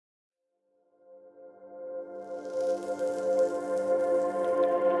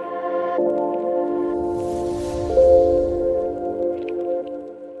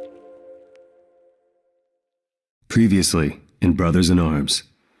Previously in Brothers in Arms.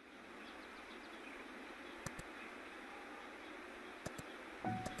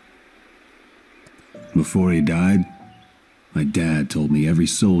 Before he died, my dad told me every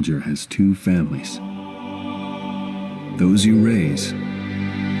soldier has two families. Those you raise,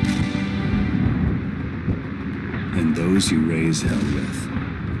 and those you raise hell with.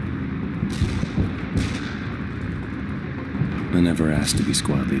 I never asked to be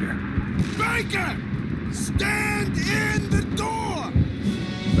squad leader. Baker! Stand in the door!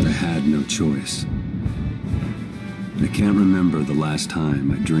 But I had no choice. I can't remember the last time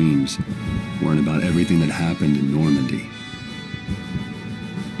my dreams weren't about everything that happened in Normandy.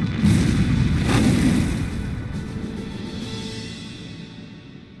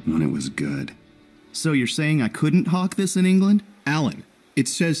 When it was good. So you're saying I couldn't hawk this in England? Allen, it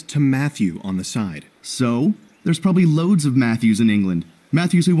says to Matthew on the side. So? There's probably loads of Matthews in England.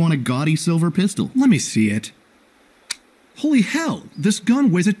 Matthews who want a gaudy silver pistol. Let me see it. Holy hell, this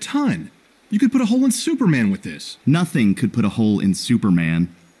gun weighs a ton. You could put a hole in Superman with this. Nothing could put a hole in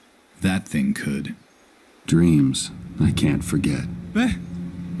Superman. That thing could. Dreams I can't forget. Baker!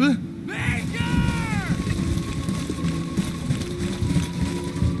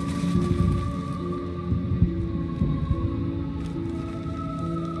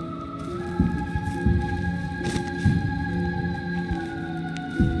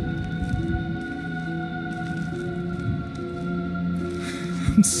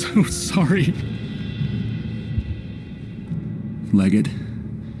 I'm so sorry. Leggett,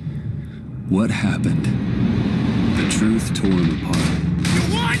 what happened? The truth tore him apart.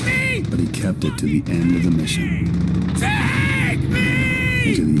 You want me? But he kept it to the end of the mission. Take me!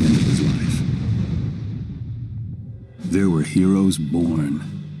 And to the end of his life. There were heroes born.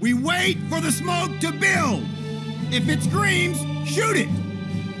 We wait for the smoke to build. If it screams, shoot it.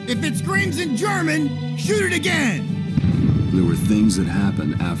 If it screams in German, shoot it again. There were things that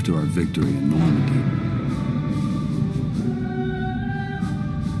happened after our victory in Normandy.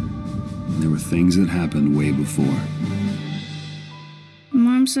 There were things that happened way before.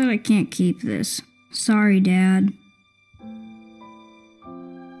 Mom said I can't keep this. Sorry, Dad.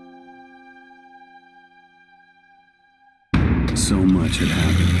 So much had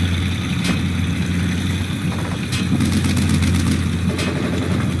happened.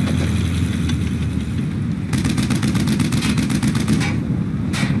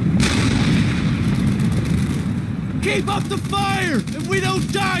 Keep up the fire if we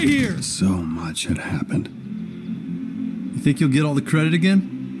don't die here! So much had happened. You think you'll get all the credit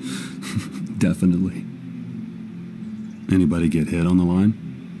again? Definitely. Anybody get hit on the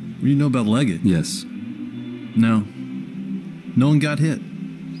line? What do you know about Leggett? Yes. No. No one got hit.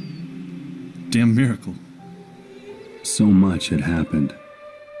 Damn miracle. So much had happened,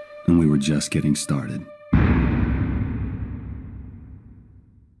 and we were just getting started.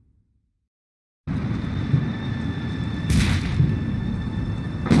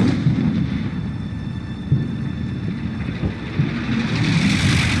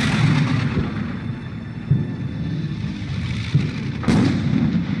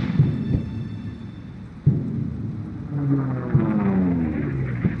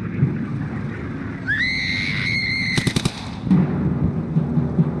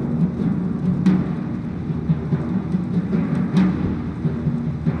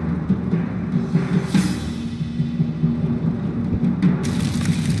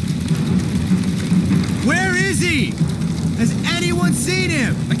 Has anyone seen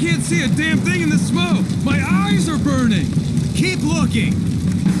him? I can't see a damn thing in the smoke. My eyes are burning. Keep looking.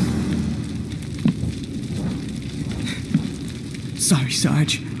 Sorry,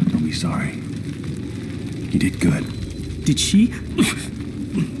 Sarge. Don't be sorry. You did good. Did she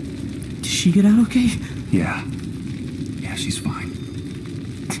get out okay? Yeah. Yeah, she's fine.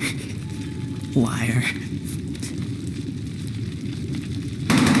 Liar.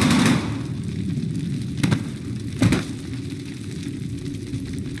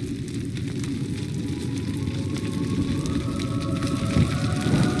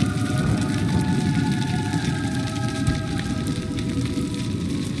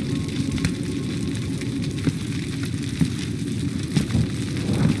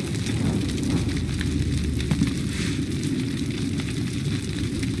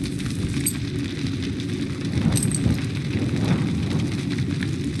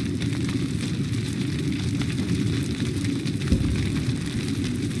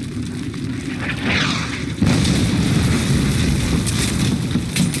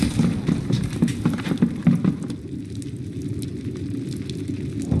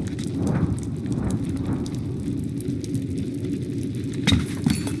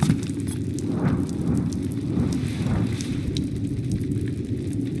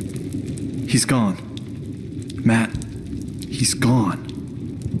 He's gone. Matt, he's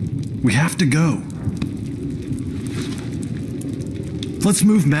gone. We have to go. Let's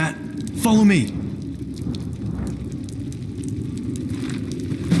move, Matt. Follow me.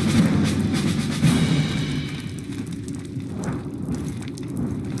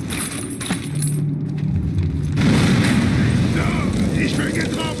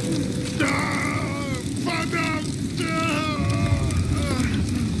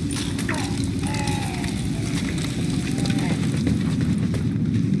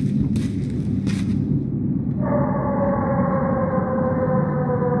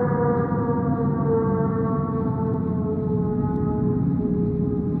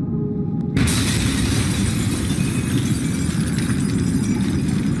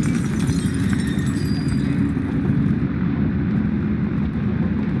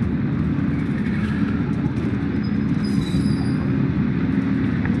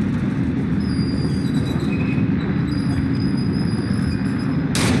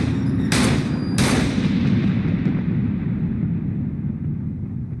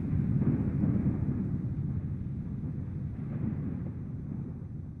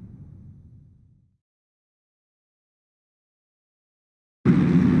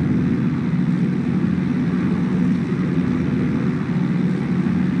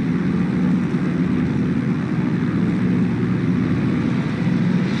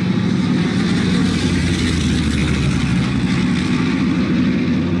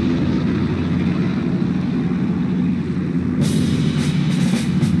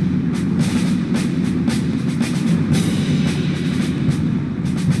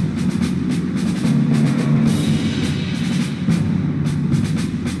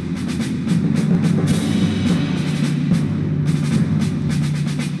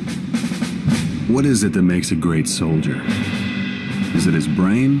 What is it that makes a great soldier? Is it his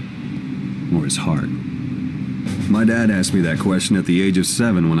brain or his heart? My dad asked me that question at the age of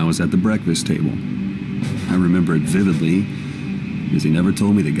 7 when I was at the breakfast table. I remember it vividly because he never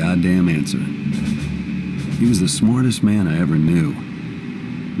told me the goddamn answer. He was the smartest man I ever knew,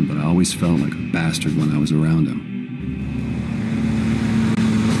 but I always felt like a bastard when I was around him.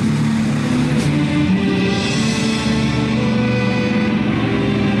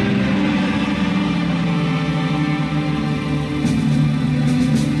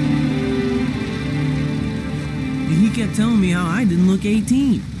 Kept telling me how I didn't look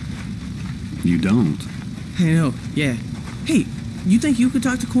 18. You don't? I know, yeah. Hey, you think you could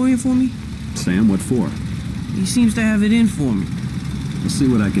talk to Corrion for me? Sam, what for? He seems to have it in for me. I'll see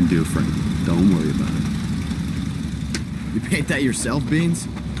what I can do, Frank. Don't worry about it. You paint that yourself, Beans?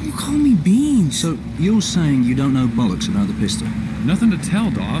 Don't call me Beans. So, you're saying you don't know bollocks about the pistol? Nothing to tell,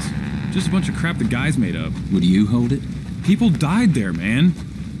 Dawes. Just a bunch of crap the guys made up. Would you hold it? People died there, man.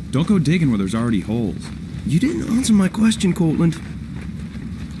 Don't go digging where there's already holes. You didn't answer my question, Cortland.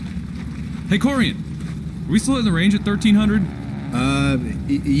 Hey, Corrion. Are we still in the range at 1300?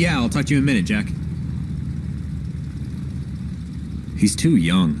 Yeah, I'll talk to you in a minute, Jack. He's too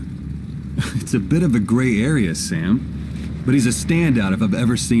young. It's a bit of a gray area, Sam. But he's a standout if I've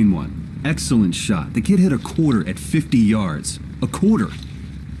ever seen one. Excellent shot. The kid hit a quarter at 50 yards. A quarter.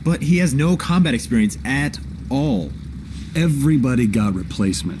 But he has no combat experience at all. Everybody got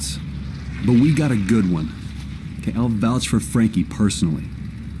replacements. But we got a good one. Okay, I'll vouch for Frankie personally.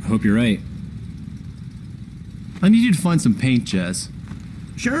 I hope you're right. I need you to find some paint, Jazz.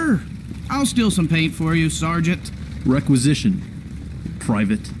 Sure. I'll steal some paint for you, Sergeant. Requisition.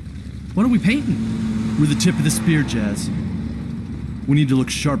 Private. What are we painting? We're the tip of the spear, Jazz. We need to look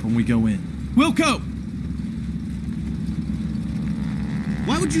sharp when we go in. Wilco!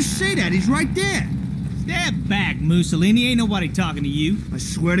 Why would you say that? He's right there. Step back, Mussolini. Ain't nobody talking to you. I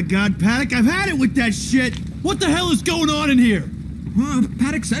swear to God, Paddock, I've had it with that shit. What the hell is going on in here?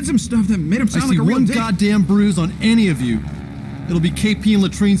 Paddock said some stuff that made him sound like a real one dick. goddamn bruise on any of you. It'll be KP and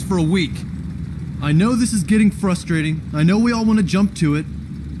latrines for a week. I know this is getting frustrating. I know we all want to jump to it.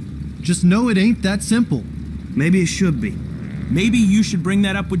 Just know it ain't that simple. Maybe it should be. Maybe you should bring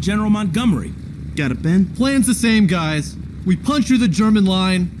that up with General Montgomery. Got it, Ben? Plan's the same, guys. We punch through the German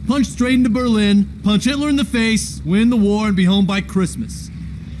line, punch straight into Berlin, punch Hitler in the face, win the war, and be home by Christmas.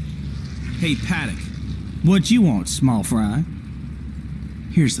 Hey, Paddock. What you want, small fry?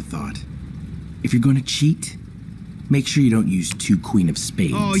 Here's the thought. If you're gonna cheat, make sure you don't use 2 Queen of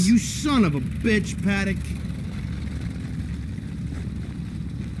Spades. Oh, you son of a bitch, Paddock.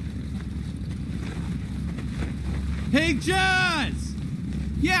 Hey, Jazz!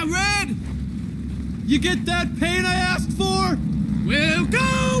 Yeah, Red? You get that paint I asked for? We'll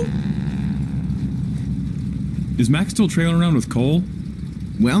go! Is Max still trailing around with Cole?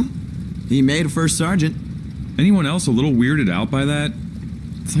 Well, He made a first sergeant. Anyone else a little weirded out by that?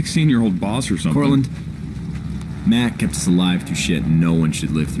 It's like seeing your old boss or something. Portland, Matt kept us alive through shit no one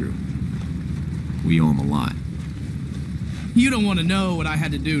should live through. We owe him a lot. You don't want to know what I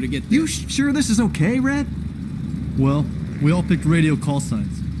had to do to get there. You sure this is okay, Red? Well, we all picked radio call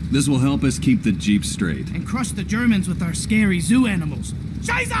signs. This will help us keep the Jeep straight. And crush the Germans with our scary zoo animals.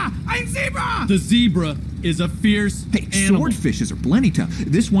 Scheiße! Ein Zebra! The zebra is a fierce animal. Swordfishes are plenty tough.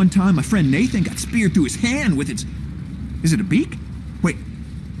 This one time, my friend Nathan got speared through his hand with its... Is it a beak? Wait,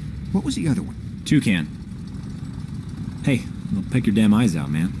 what was the other one? Toucan. Hey, don't pick your damn eyes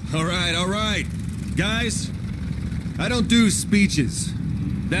out, man. All right. Guys, I don't do speeches.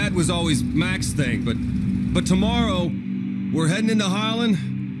 That was always Mac's thing, but tomorrow, we're heading into Holland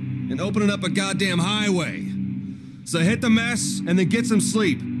and opening up a goddamn highway. So hit the mess and then get some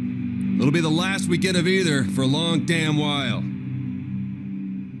sleep. It'll be the last we get of either for a long damn while.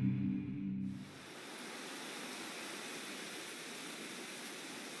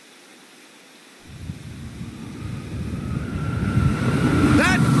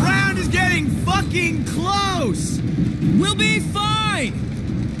 That ground is getting fucking close! We'll be fine!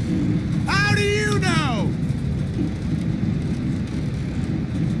 How do you know?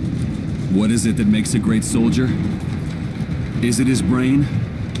 What is it that makes a great soldier? Is it his brain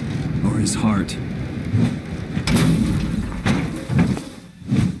or his heart?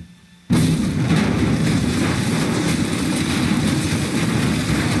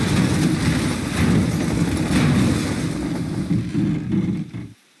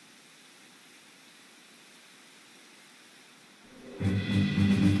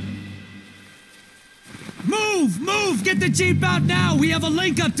 Move! Get the Jeep out now! We have a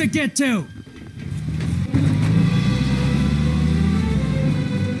link-up to get to!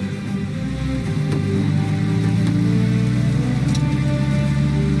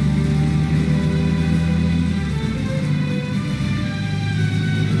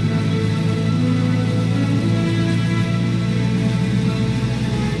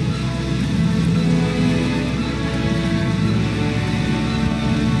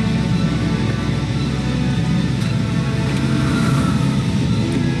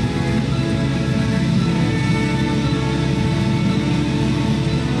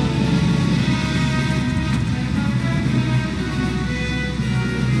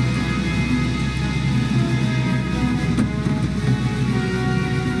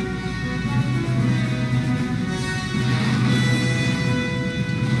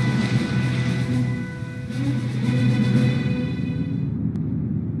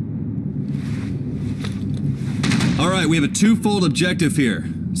 We have a twofold objective here.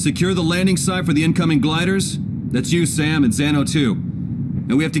 Secure the landing site for the incoming gliders. That's you, Sam, and Zano too.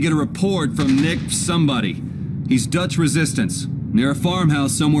 And we have to get a report from Nick somebody. He's Dutch resistance, near a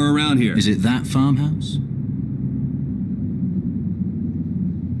farmhouse somewhere around here. Is it that farmhouse?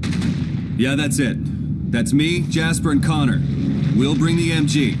 Yeah, that's it. That's me, Jasper, and Connor. We'll bring the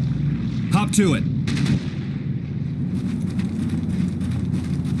MG. Hop to it.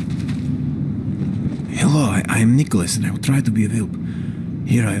 Hello, I am Nicolaas, and I will try to be of help.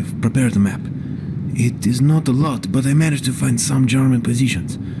 Here I have prepared a map. It is not a lot, but I managed to find some German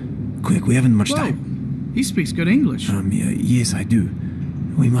positions. Quick, we haven't much time. He speaks good English. Yes, I do.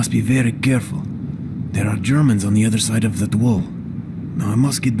 We must be very careful. There are Germans on the other side of that wall. Now I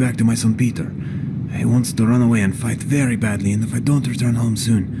must get back to my son Pieter. He wants to run away and fight very badly, and if I don't return home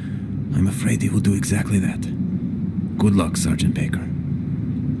soon, I'm afraid he will do exactly that. Good luck, Sergeant Baker.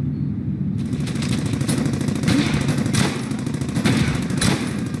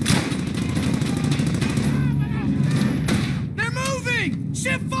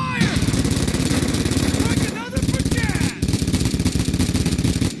 Shift fire! Strike another for Jazz!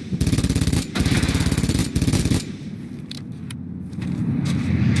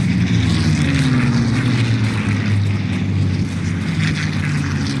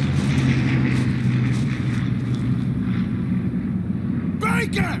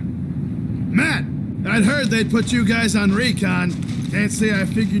 Baker! Matt, I'd heard they'd put you guys on recon. Can't say I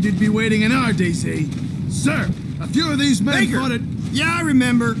figured you'd be waiting in our DC. Sir, a few of these men fought it. Yeah, I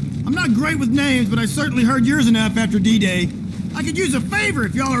remember. I'm not great with names, but I certainly heard yours enough after D-Day. I could use a favor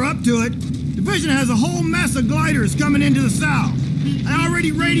if y'all are up to it. Division has a whole mess of gliders coming into the south. I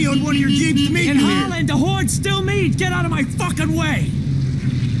already radioed one of your Jeeps to meet you in here. Holland, the hordes still meet. Get out of my fucking way.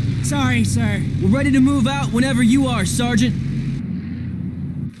 Sorry, sir. We're ready to move out whenever you are, Sergeant.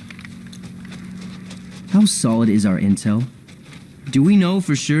 How solid is our intel? Do we know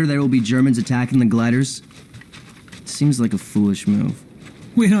for sure there will be Germans attacking the gliders? Seems like a foolish move.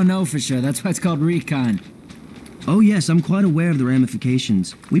 We don't know for sure. That's why it's called recon. Oh yes, I'm quite aware of the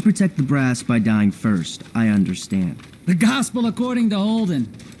ramifications. We protect the brass by dying first. I understand. The gospel according to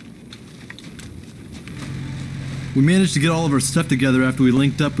Holden. We managed to get all of our stuff together after we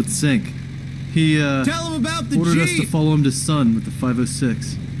linked up with Sink. He, Tell him about the ordered Jeep! us to follow him to Sun with the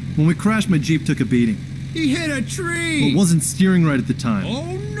 506. When we crashed, my Jeep took a beating. He hit a tree! Well, it wasn't steering right at the time.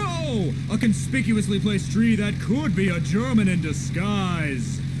 Oh no! A conspicuously placed tree that could be a German in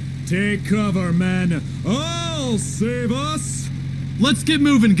disguise. Take cover, men. I'll save us! Let's get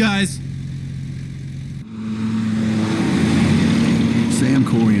moving, guys! Sam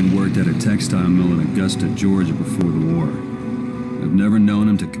Corrion worked at a textile mill in Augusta, Georgia before the war. I've never known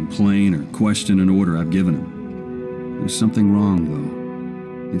him to complain or question an order I've given him. There's something wrong,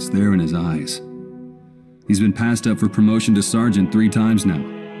 though. It's there in his eyes. He's been passed up for promotion to sergeant 3 times now.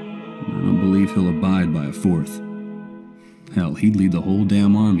 I don't believe he'll abide by a 4th. Hell, he'd lead the whole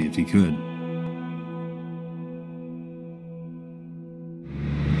damn army if he could.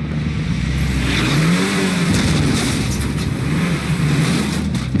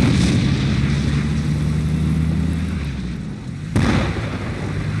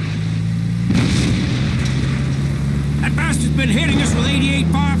 That bastard's been hitting us with 88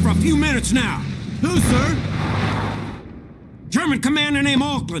 fire for a few minutes now. Who, sir? German commander named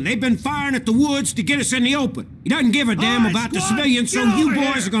Auckland. They've been firing at the woods to get us in the open. He doesn't give a damn about the civilians, so you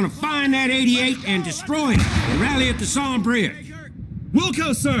boys are gonna find that 88 and destroy it. And rally at the Somme Bridge.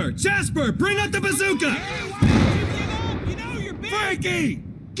 Wilco, sir! Jasper, bring out the bazooka! Frankie!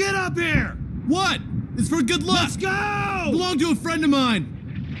 Get up here! What? It's for good luck! Let's go! Belonged to a friend of mine!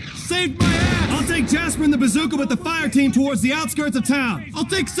 Saved my ass! I'll take Jasper and the bazooka with the fire team towards the outskirts of town. I'll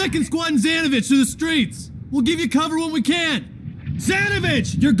take 2nd Squad and Zanovich to the streets. We'll give you cover when we can.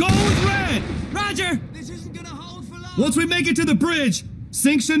 Zanovich, your goal is red! Roger! This isn't gonna hold for long. Once we make it to the bridge,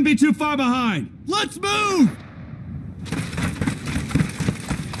 Sink shouldn't be too far behind. Let's move!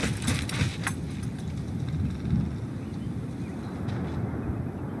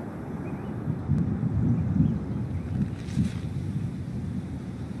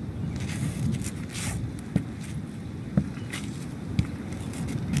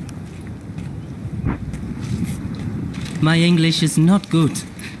 My English is not good.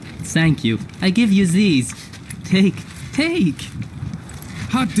 Thank you. I give you these. Take.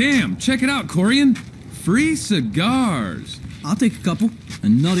 Hot damn, check it out, Corrion. Free cigars. I'll take a couple,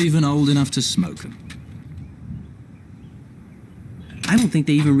 and not even old enough to smoke them. I don't think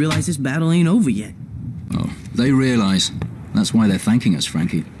they even realize this battle ain't over yet. Oh, they realize. That's why they're thanking us,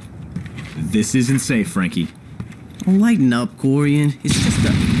 Frankie. This isn't safe, Frankie. Oh, lighten up, Corrion. It's just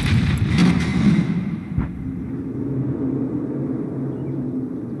a...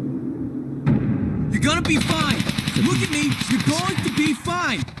 You're gonna be fine! Look at me! You're going to be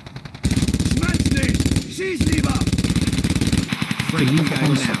fine!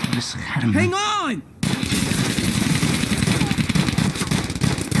 Hang on!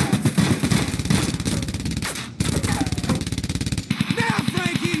 Now,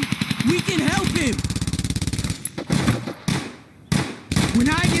 Frankie! We can help him! When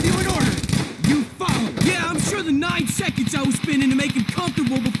I give you an order, you follow! Yeah, I'm sure the 9 seconds I was spending to make him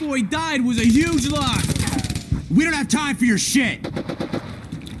comfortable before he died was a huge loss! We don't have time for your shit!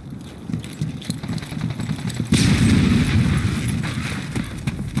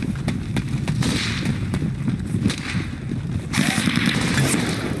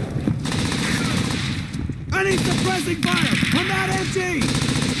 I need suppressing fire! I'm not empty!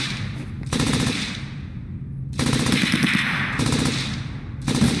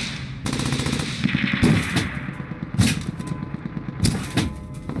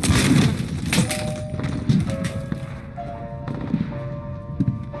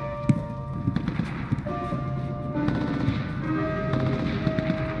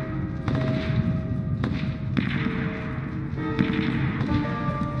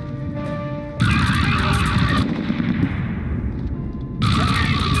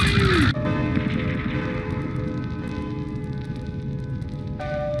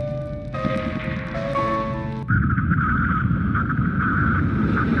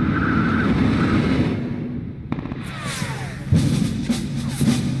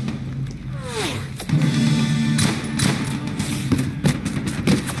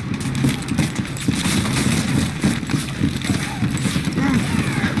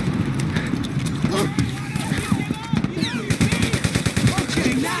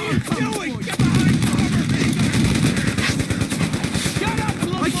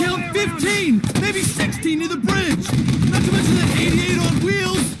 Maybe 16 to the bridge! Not to mention that 88 on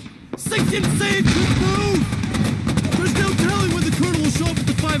wheels! Sink didn't say it could move! There's no telling when the colonel will show up at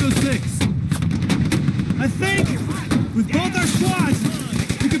the 506! I think think? With both our squads,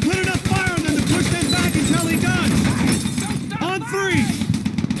 we can put enough fire on them to push them back until he does. On three!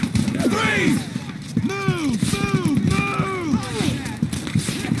 Three! Move! Move! Move!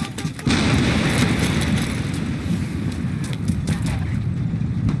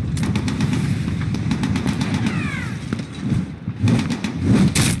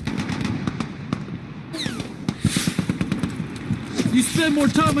 You spend more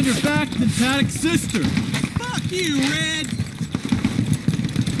time on your back than Paddock's sister. Fuck you, Red!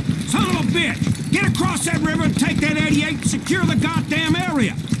 Son of a bitch! Get across that river and take that 88 and secure the goddamn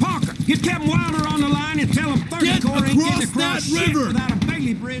area! Parker, get Captain Wilder on the line and tell him 30 Corps ain't getting across that river without a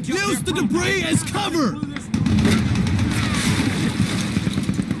Bailey Bridge. Use the debris as cover!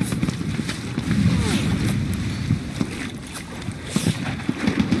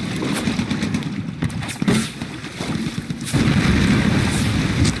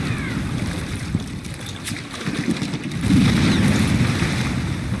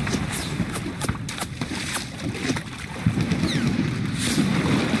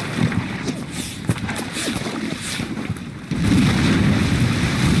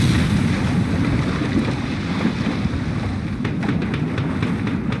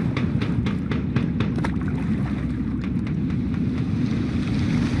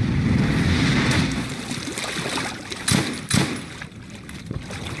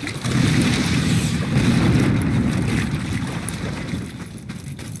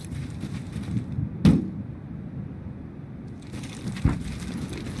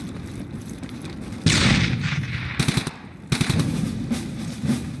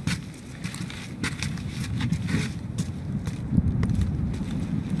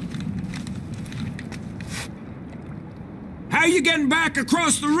 How you getting back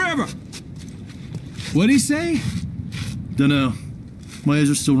across the river? What'd he say? Dunno. My ears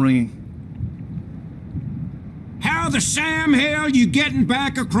are still ringing. How the Sam hell you getting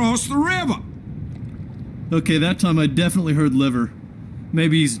back across the river? Okay, that time I definitely heard liver.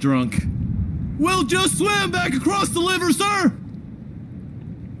 Maybe he's drunk. We'll just swim back across the river, sir!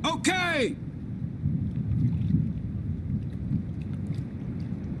 Okay!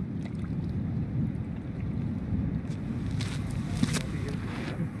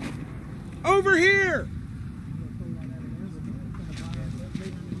 Over here!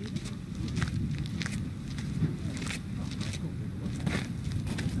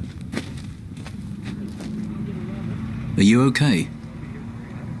 Are you okay?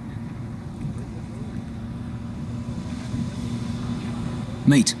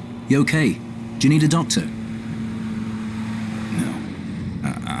 Mate, you okay? Do you need a doctor? No.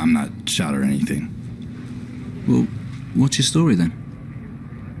 I'm not shot or anything. Well, what's your story then?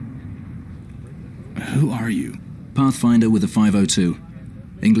 Who are you? Pathfinder with a 502.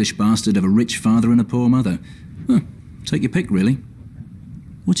 English bastard of a rich father and a poor mother. Huh, take your pick, really.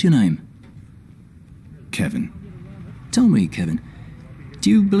 What's your name? Kevin. Tell me, Kevin, do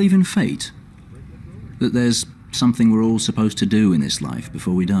you believe in fate? That there's something we're all supposed to do in this life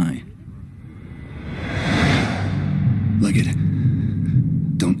before we die? Leggett,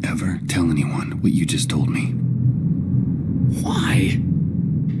 don't ever tell anyone what you just told me. Why?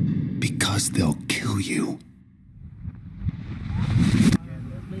 Because they'll kill you.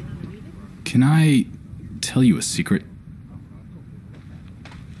 Can I tell you a secret?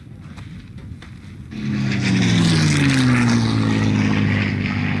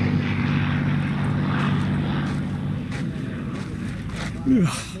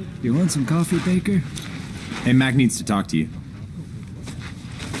 You want some coffee, Baker? Hey, Mac needs to talk to you.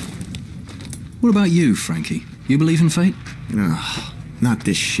 What about you, Frankie? You believe in fate? Ugh, not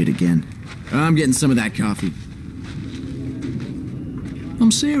this shit again. I'm getting some of that coffee.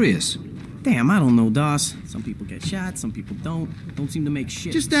 I'm serious. Damn, I don't know, Doss. Some people get shot, some people don't. Don't seem to make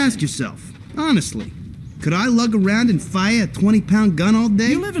shit. Just ask yourself, honestly. Could I lug around and fire a 20-pound gun all day?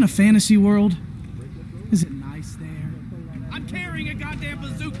 You live in a fantasy world. Is it Nice there. I'm carrying a goddamn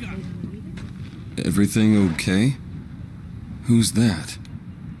bazooka! Everything okay? Who's that?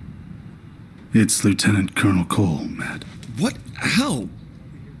 It's Lieutenant Colonel Cole, Matt. What? How?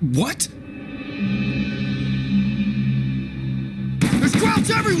 What? There's Krauts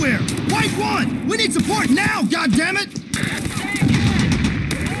everywhere! White one! We need support now, goddammit!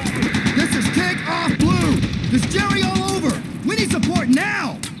 This is Kick Off Blue! There's Jerry all over! We need support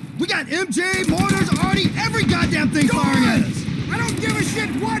now! We got MJ, mortars, Artie, every goddamn thing firing at us! I don't give a shit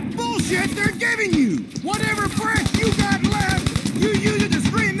what bullshit they're giving you! Whatever breath you got left, you use it to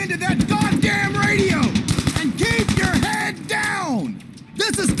scream into that goddamn radio! And keep your head down!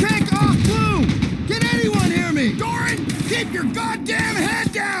 This is Kick Off Blue! Can anyone hear me? Doran, keep your goddamn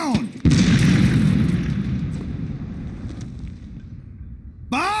head down!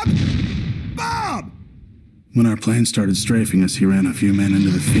 When our plane started strafing us, he ran a few men into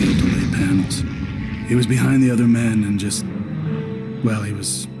the field to lay panels. He was behind the other men and just... well, he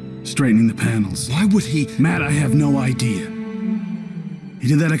was straightening the panels. Why would he... Matt, I have no idea. He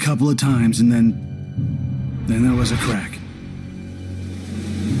did that a couple of times, and then there was a crack.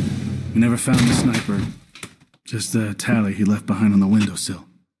 We never found the sniper. Just the tally he left behind on the windowsill.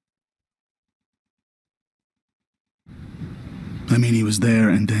 I mean, he was there,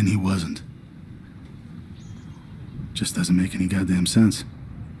 and then he wasn't. Just doesn't make any goddamn sense.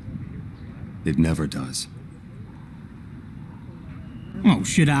 It never does. Oh,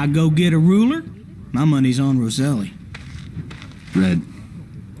 should I go get a ruler? My money's on Roselli. Red,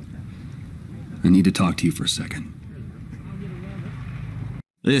 I need to talk to you for a second.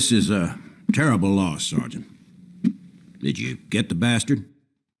 This is a terrible loss, Sergeant. Did you get the bastard?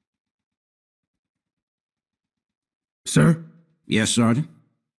 Sir? Yes, Sergeant?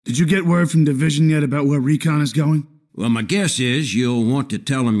 Did you get word from Division yet about where recon is going? Well, my guess is you'll want to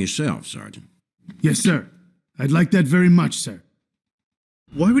tell him yourself, Sergeant. Yes, sir. I'd like that very much, sir.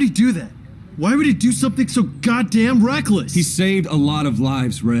 Why would he do that? Why would he do something so goddamn reckless? He saved a lot of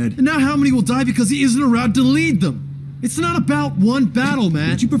lives, Red. And now how many will die because he isn't around to lead them? It's not about one battle, man.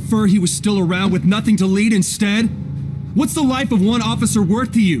 Would you prefer he was still around with nothing to lead instead? What's the life of one officer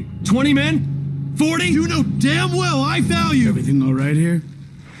worth to you? 20 men? 40? You know damn well I value... Everything all right here?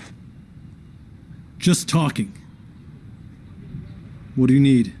 Just talking. What do you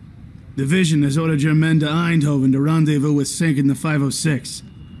need? Division has ordered your men to Eindhoven to rendezvous with Sink in the 506.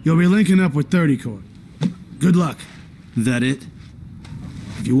 You'll be linking up with 30 Corps. Good luck. That it?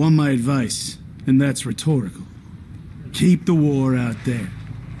 If you want my advice, and that's rhetorical, keep the war out there.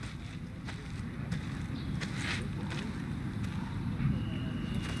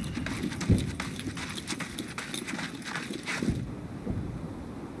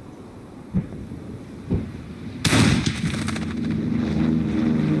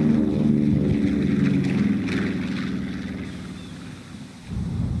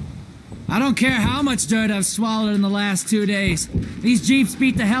 I don't care how much dirt I've swallowed in the last 2 days. These jeeps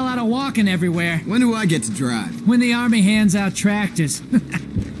beat the hell out of walking everywhere. When do I get to drive? When the Army hands out tractors.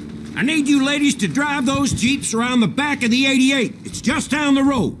 I need you ladies to drive those jeeps around the back of the 88. It's just down the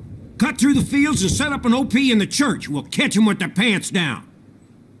road. Cut through the fields and set up an OP in the church. We'll catch them with their pants down.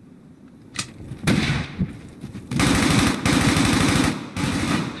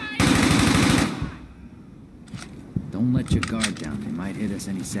 Don't let your guard down. They might hit us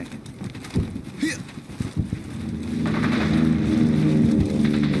any second.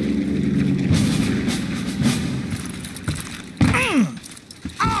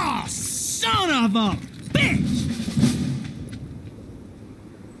 Oh, son of a bitch!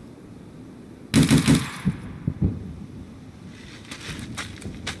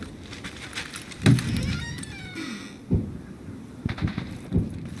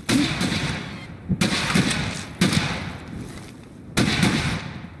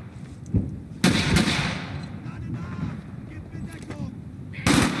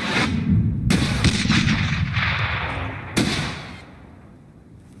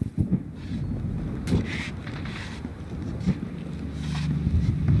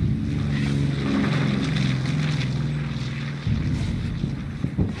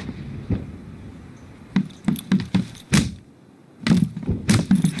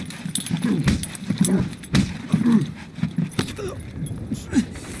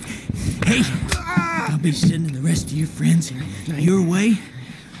 Hey, I'll be sending the rest of your friends your way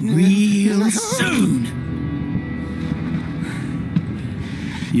real soon.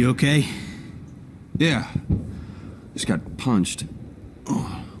 You okay? Yeah. Just got punched.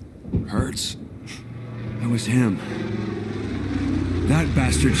 Oh, hurts. That was him. That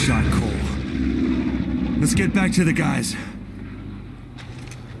bastard shot Cole. Let's get back to the guys.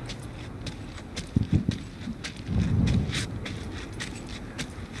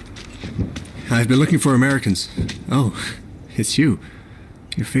 I've been looking for Americans. Oh, it's you.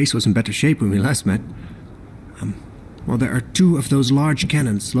 Your face was in better shape when we last met. Well, there are 2 of those large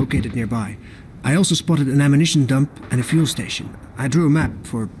cannons located nearby. I also spotted an ammunition dump and a fuel station. I drew a map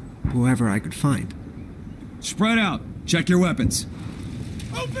for whoever I could find. Spread out. Check your weapons.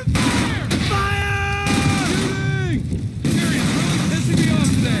 Open fire! Fire! Shooting! Serious, really pissing me off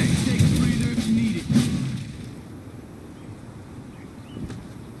today. Take a breather if you need it.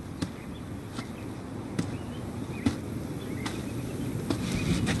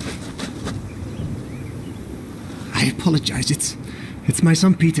 I apologize. It's my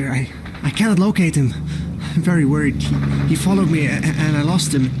son Pieter. I cannot locate him. I'm very worried. He followed me and I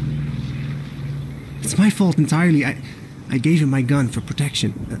lost him. It's my fault entirely. I gave him my gun for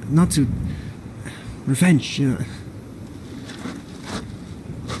protection. Not to... Revenge.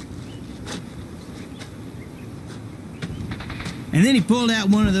 And then he pulled out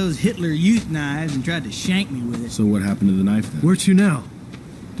one of those Hitler Youth knives and tried to shank me with it. So what happened to the knife then? Where to now?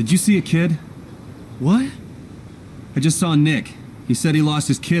 Did you see a kid? What? I just saw Nick. He said he lost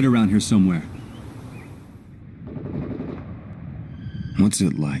his kid around here somewhere. What's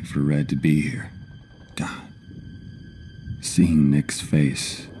it like for Red to be here? God. Seeing Nick's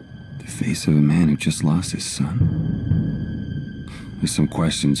face. The face of a man who just lost his son. There's some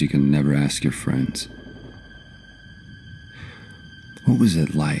questions you can never ask your friends. What was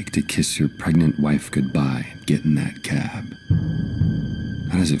it like to kiss your pregnant wife goodbye and get in that cab?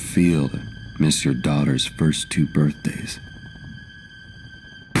 How does it feel to miss your daughter's first 2 birthdays?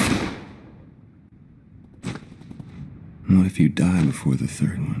 What if you die before the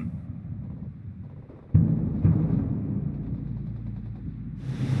 3rd one?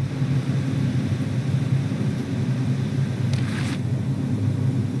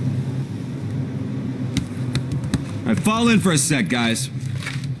 All right, fall in for a sec, guys.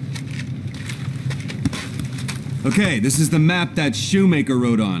 Okay, this is the map that Shoemaker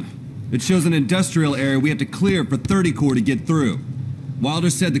wrote on. It shows an industrial area we have to clear for 30 Corps to get through. Wilder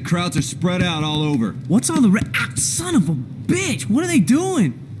said the Krauts are spread out all over. What's all the son of a bitch! What are they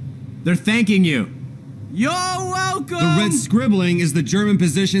doing? They're thanking you. You're welcome! The red scribbling is the German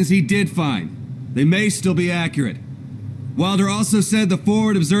positions he did find. They may still be accurate. Wilder also said the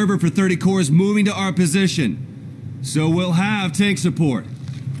forward observer for 30 Corps is moving to our position. So we'll have tank support.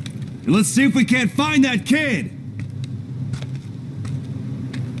 And let's see if we can't find that kid!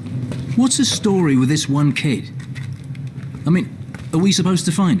 What's the story with this one kid? I mean, are we supposed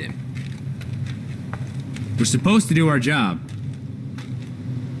to find him? We're supposed to do our job.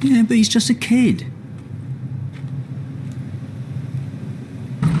 Yeah, but he's just a kid.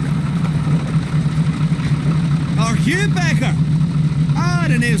 Are you Baker? Ah,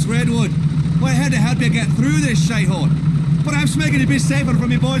 the name's Redwood. Well, I had to help you get through this shithole. Perhaps making it a bit safer for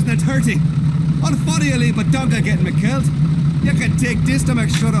me boys in the 30. Unfortunately, but don't get getting me killed. You can take this to make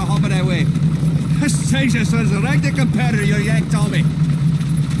sure I'm hopping that way. This Jesus was a regular competitor, your yank told me.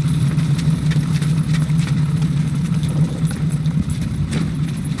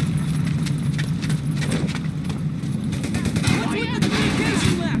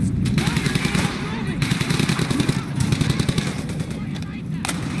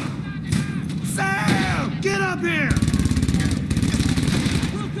 Sam! Get up here!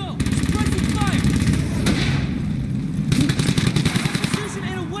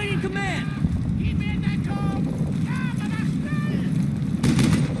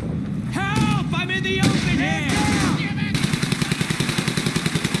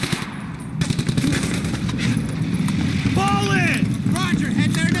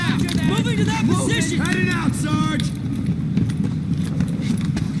 Heading out, Sarge!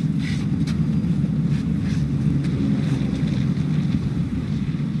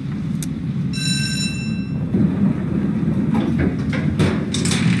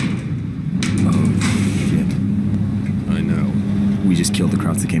 We just killed the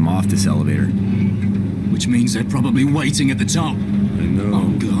Krauts that came off this elevator. Which means they're probably waiting at the top. I know. Oh,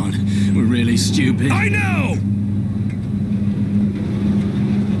 God. We're really stupid. I know!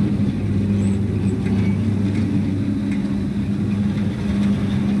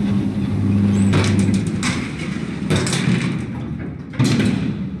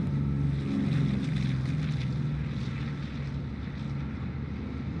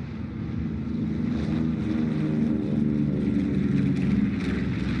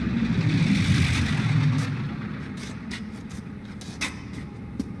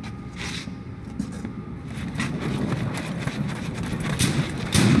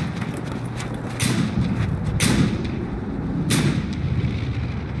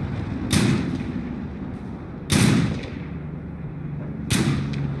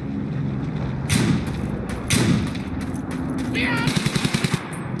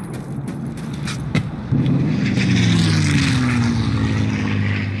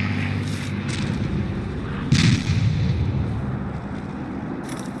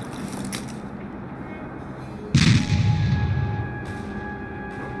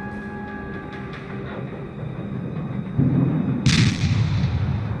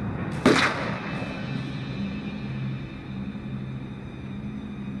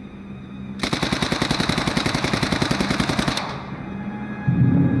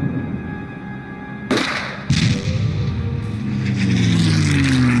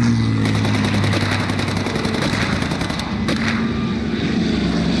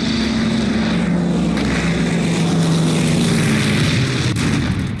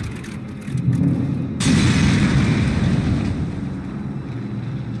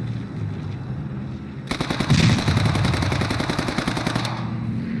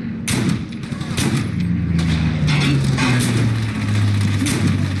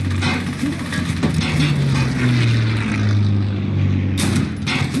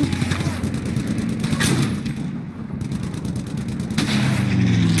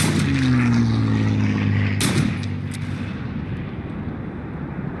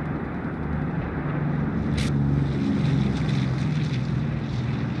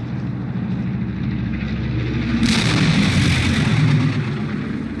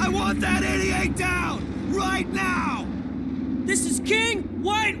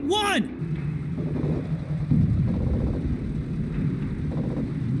 One!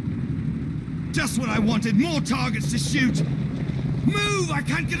 Just what I wanted, more targets to shoot! Move! I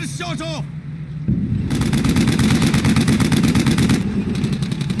can't get a shot off!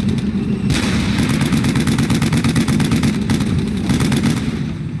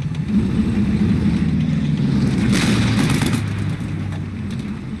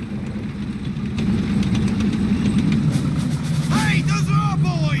 Hey, those are our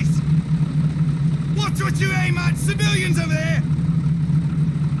boys! Watch what you aim at! Civilians over there!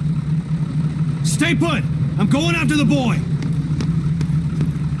 Stay put! I'm going after the boy!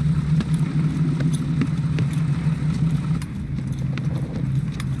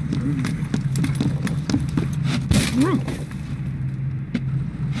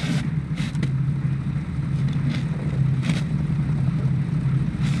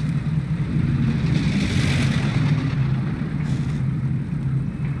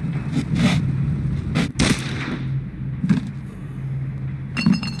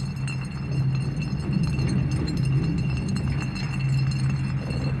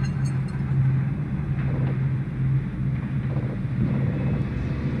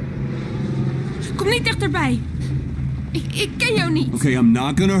 Kom niet dichterbij. Ik ken jou niet. Okay, I'm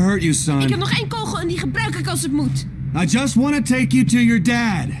not gonna hurt you, son. Ik heb nog 1 kogel en die gebruik ik als het moet. I just want to take you to your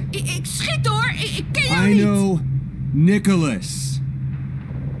dad. Ik schiet hoor. Ik ken jou niet. I know Nicolaas.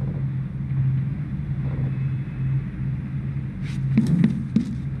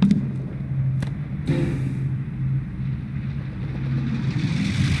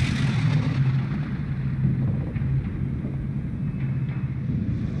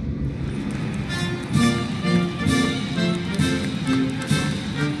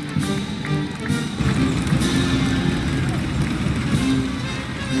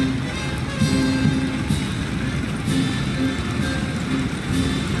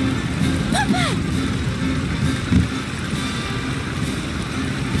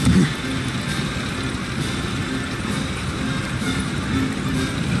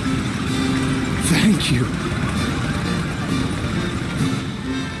 Thank you.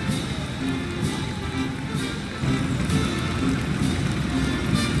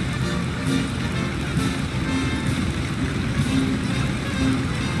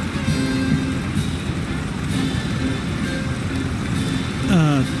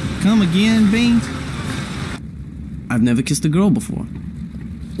 Come again, Beans? I've never kissed a girl before.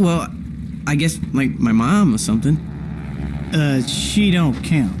 Well, I guess, like, my mom or something. She don't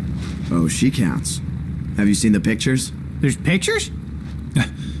count. Oh, she counts. Have you seen the pictures? There's pictures?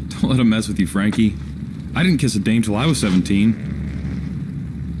 Don't let him mess with you, Frankie. I didn't kiss a dame till I was 17.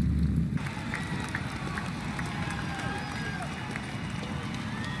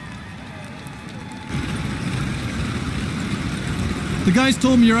 The guys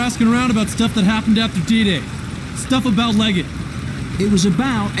told me you're asking around about stuff that happened after D-Day. Stuff about Leggett. It was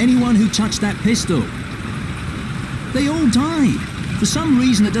about anyone who touched that pistol. They all died. For some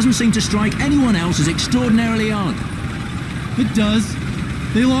reason that doesn't seem to strike anyone else as extraordinarily odd. It does.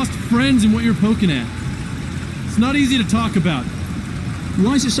 They lost friends in what you're poking at. It's not easy to talk about.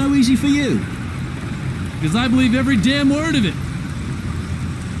 Why is it so easy for you? Because I believe every damn word of it.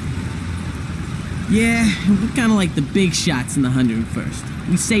 Yeah, we're kind of like the big shots in the 101st.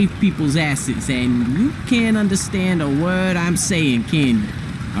 We save people's asses, and you can't understand a word I'm saying, can you?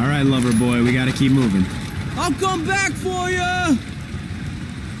 All right, lover boy, we gotta keep moving. I'll come back for you!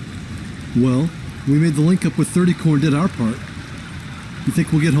 Well, we made the link up with 30 Corps and did our part. You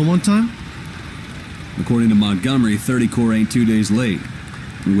think we'll get home on time? According to Montgomery, 30 Corps ain't 2 days late.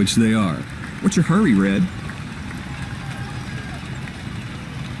 Which they are. What's your hurry, Red?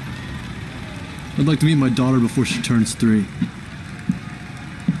 I'd like to meet my daughter before she turns 3.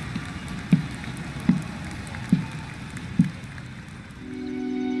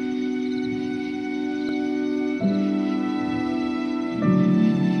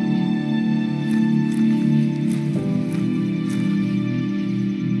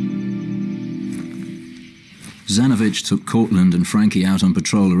 Zanovich took Cortland and Frankie out on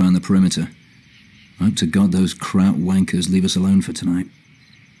patrol around the perimeter. I hope to God those kraut wankers leave us alone for tonight.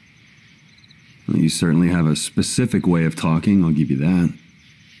 Well, you certainly have a specific way of talking, I'll give you that.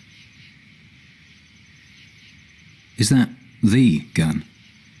 Is that the gun?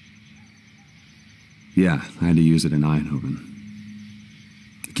 Yeah, I had to use it in Eindhoven.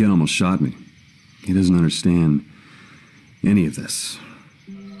 The kid almost shot me. He doesn't understand any of this.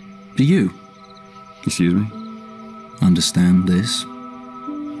 Do you? Excuse me? Understand this?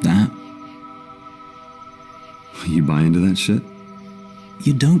 That? You buy into that shit?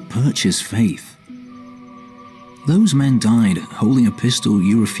 You don't purchase faith. Those men died holding a pistol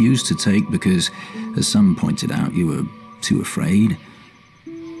you refused to take because, as some pointed out, you were too afraid.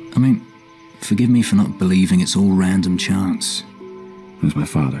 I mean, forgive me for not believing it's all random chance. It was my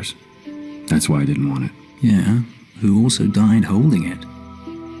father's. That's why I didn't want it. Yeah, who also died holding it.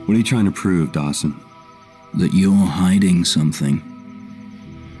 What are you trying to prove, Dawson? That you're hiding something.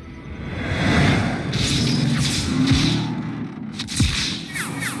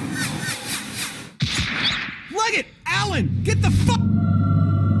 Leggett! Allen! Get the fuck...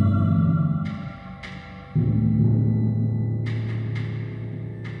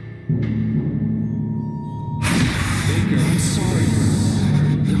 Baker, I'm sorry.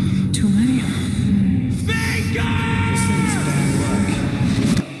 Too many.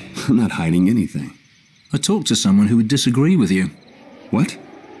 I'm not hiding anything. I talked to someone who would disagree with you. What?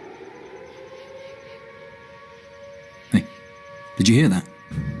 Hey, did you hear that?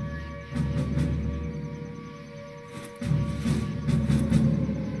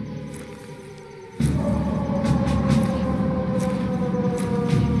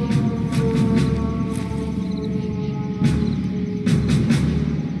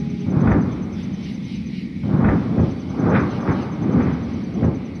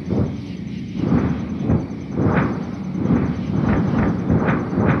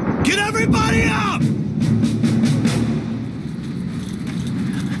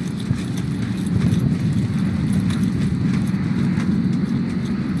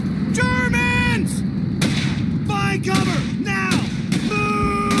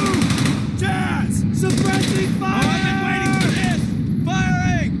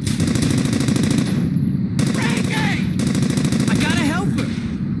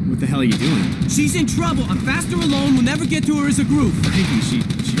 She's in trouble. I'm faster alone. We'll never get to her as a group. Frankie, she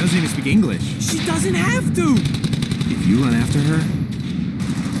doesn't even speak English. She doesn't have to. If you run after her,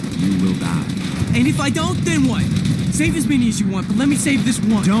 you will die. And if I don't, then what? Save as many as you want, but let me save this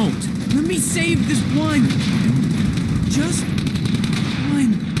one. Don't. Let me save this one. Just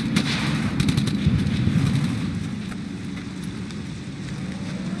one.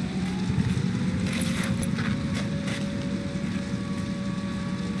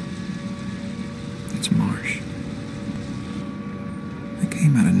 Marsh. It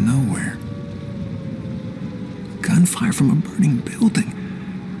came out of nowhere. Gunfire from a burning building.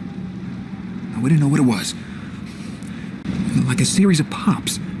 We didn't know what it was. Like a series of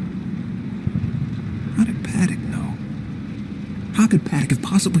pops. How did Paddock know? How could Paddock have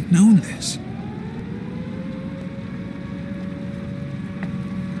possibly known this?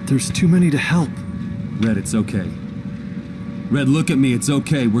 There's too many to help. Red, it's okay. Red, look at me. It's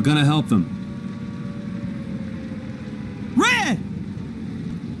okay. We're gonna help them. Red!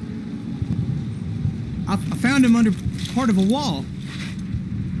 I found him under part of a wall.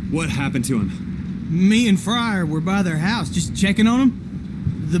 What happened to him? Me and Fryer were by their house, just checking on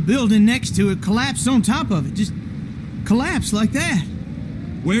him. The building next to it collapsed on top of it. Just collapsed like that.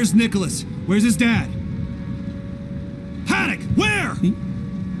 Where's Nicolaas? Where's his dad? Paddock, where?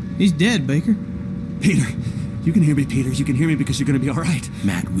 He's dead, Baker. Peter, you can hear me, Peter. You can hear me because you're gonna be all right.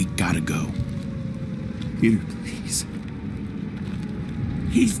 Matt, we gotta go. Peter, please.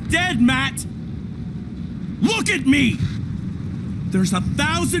 He's dead, Matt! Look at me! There's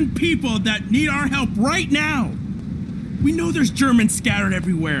 1,000 people that need our help right now! We know there's Germans scattered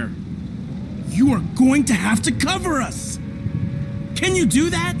everywhere. You are going to have to cover us! Can you do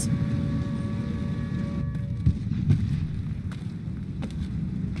that?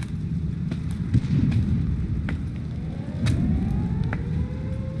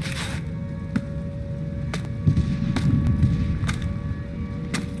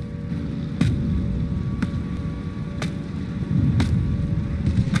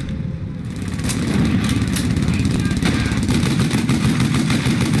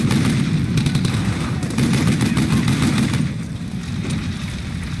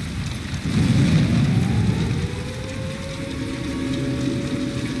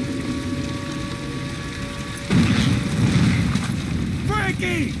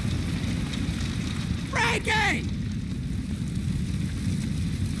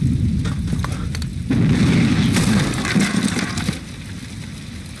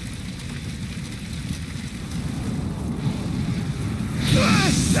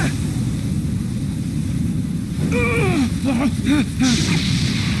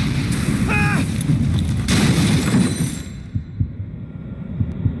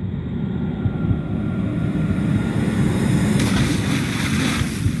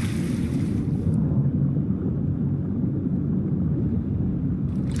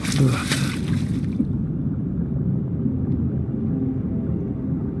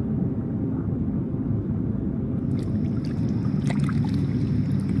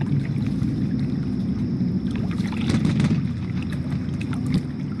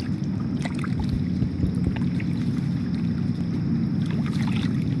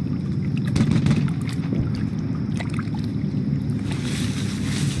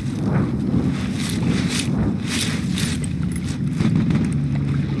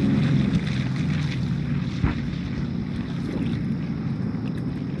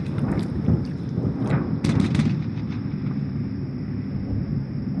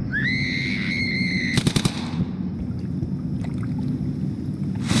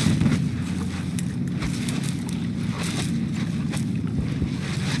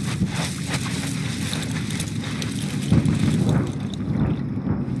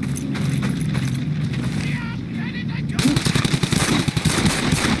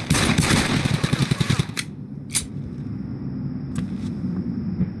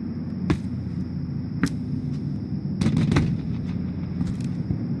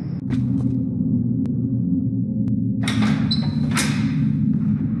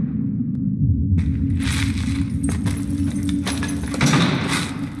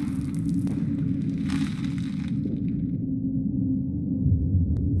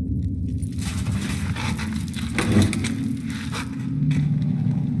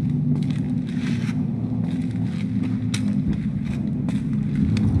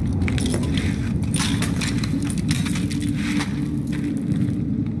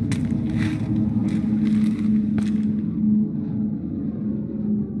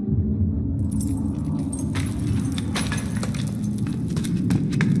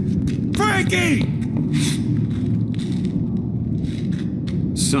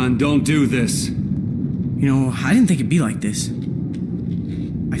 Son, don't do this. You know, I didn't think it'd be like this.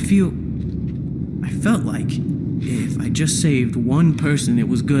 I felt like if I just saved one person, it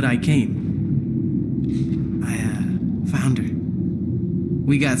was good I came. I found her.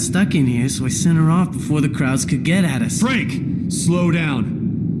 We got stuck in here, so I sent her off before the crowds could get at us. Frank, slow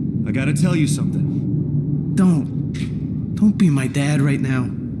down. I gotta tell you something. Don't be my dad right now.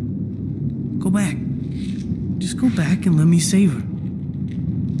 Go back. Just go back and let me save her.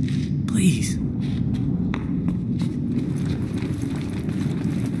 Please.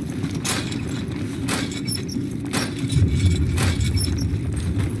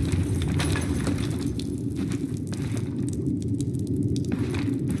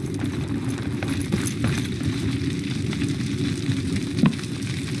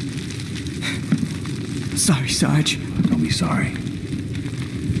 Sorry, Sarge. Don't be sorry.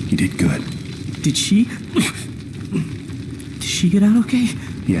 You did good. Did she get out okay?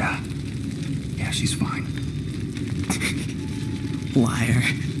 Yeah. Yeah, she's fine. Liar.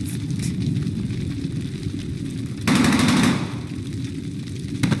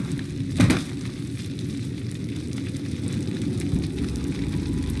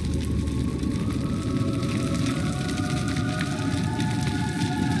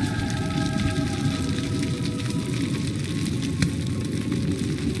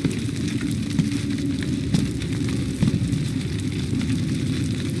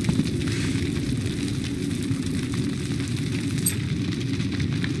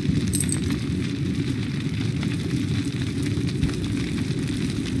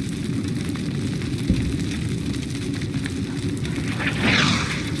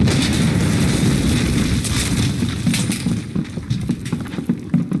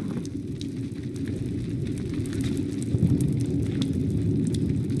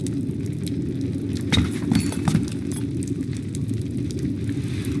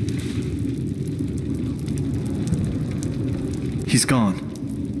 He's gone.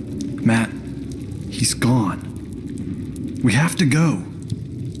 Matt, he's gone. We have to go.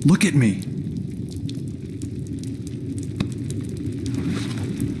 Look at me.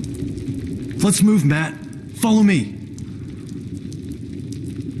 Let's move, Matt. Follow me.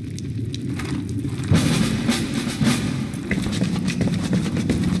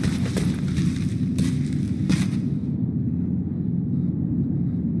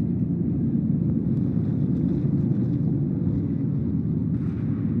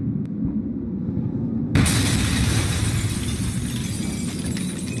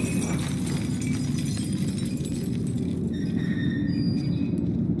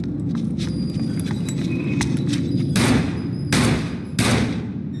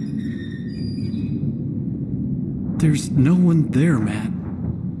 There's no one there, Matt.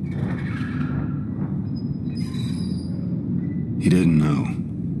 He didn't know.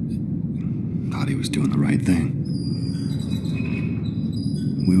 Thought he was doing the right thing.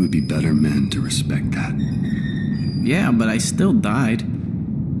 We would be better men to respect that. Yeah, but I still died.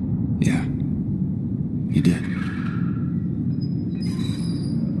 Yeah, you did.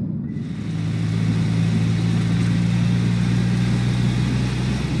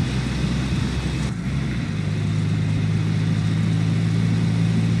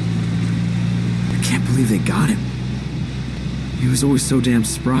 They got him. He was always so damn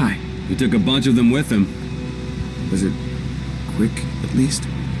spry. He took a bunch of them with him. Was it quick, at least?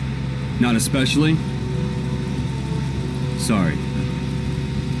 Not especially. Sorry.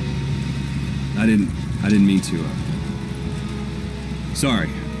 I didn't mean to. Sorry.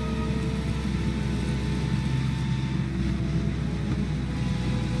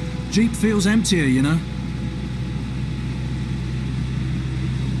 Jeep feels emptier, you know.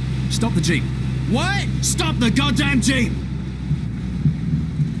 Stop the Jeep. What? Stop the goddamn Jeep!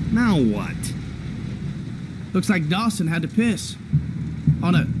 Now what? Looks like Dawson had to piss.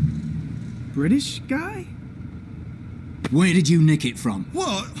 On a British guy? Where did you nick it from?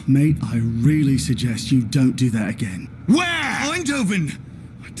 What? Mate, I really suggest you don't do that again. Where? Eindhoven!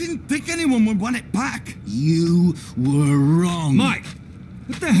 didn't think anyone would want it back. You were wrong. Mike,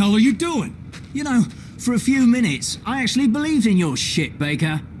 what the hell are you doing? You know, for a few minutes, I actually believed in your shit,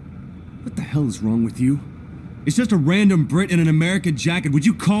 Baker. What the hell is wrong with you? It's just a random Brit in an American jacket. Would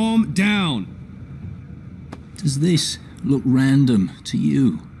you calm down? Does this look random to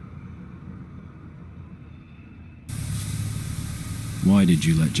you? Why did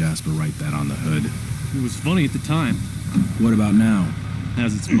you let Jasper write that on the hood? It was funny at the time. What about now?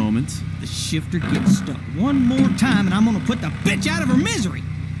 Has its moments. The shifter gets stuck one more time and I'm gonna put the bitch out of her misery.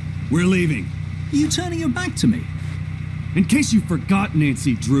 We're leaving. Are you turning your back to me? In case you forgot,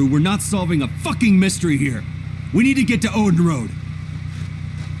 Nancy Drew, we're not solving a fucking mystery here. We need to get to Odin Road.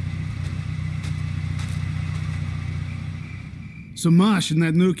 So Mosh and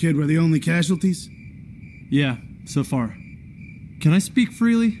that new kid were the only casualties? Yeah, so far. Can I speak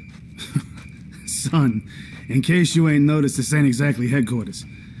freely? Son, in case you ain't noticed, this ain't exactly headquarters.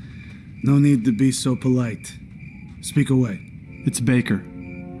 No need to be so polite. Speak away. It's Baker.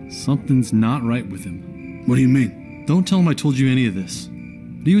 Something's not right with him. What do you mean? Don't tell him I told you any of this.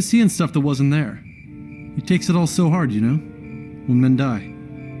 But he was seeing stuff that wasn't there. He takes it all so hard, you know? When men die.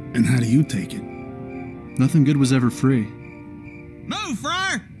 And how do you take it? Nothing good was ever free. Move,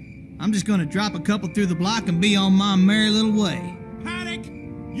 Friar! I'm just gonna drop a couple through the block and be on my merry little way. Paddock,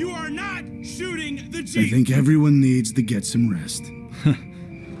 you are not shooting the I Jeep! think everyone needs to get some rest.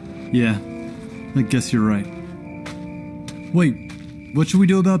 Yeah, I guess you're right. Wait, what should we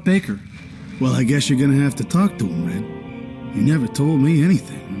do about Baker? Well, I guess you're gonna have to talk to him, Red. You never told me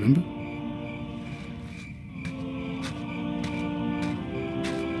anything, remember?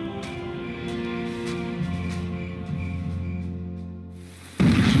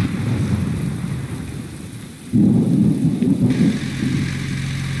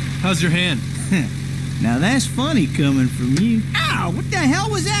 How's your hand? Now that's funny coming from you. Ow! What the hell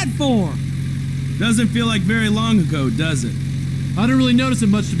was that for? Doesn't feel like very long ago, does it? I don't really notice it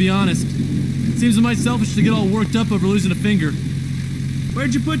much, to be honest. It seems a mite selfish to get all worked up over losing a finger.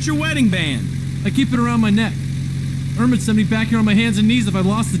 Where'd you put your wedding band? I keep it around my neck. Ermit sent me back here on my hands and knees if I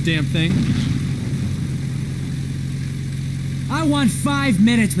lost the damn thing. I want 5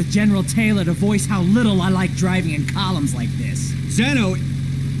 minutes with General Taylor to voice how little I like driving in columns like this. Zeno...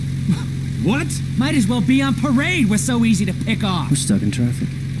 What? Might as well be on parade. We're so easy to pick off. We're stuck in traffic.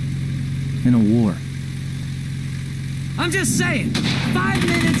 In a war. I'm just saying. 5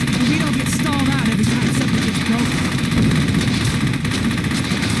 minutes and we don't get stalled out every time something gets broken.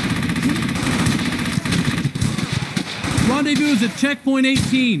 Rendezvous is at checkpoint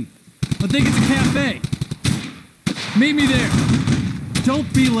 18. I think it's a cafe. Meet me there.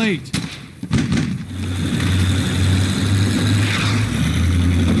 Don't be late.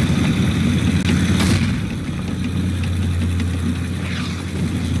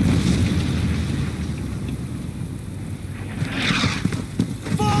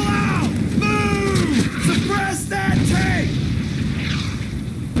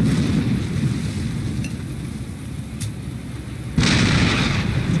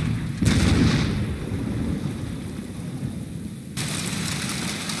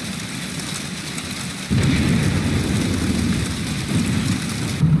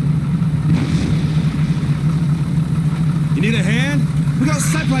 Need a hand? We got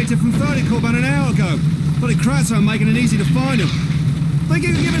separated from 30 Corp about an hour ago. Bloody crowds aren't making it easy to find them. Think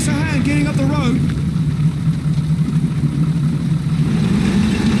you can give us a hand getting up the road?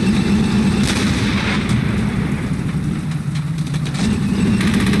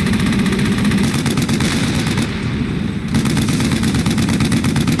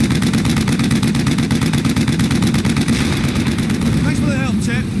 Thanks for the help,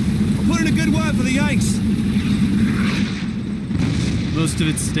 Chet. I'll put in a good word for the Yanks. Most of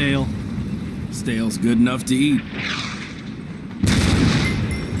it's stale. Stale's good enough to eat.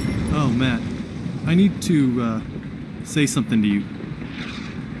 Oh, Matt. I need to, say something to you.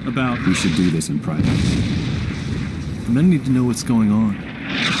 About... We should do this in private. The men need to know what's going on.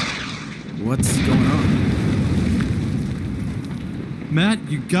 What's going on? Matt,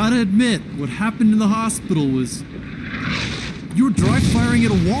 you gotta admit, what happened in the hospital was... You were dry firing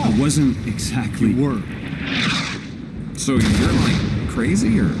at a wall. I wasn't exactly... You were. So you're like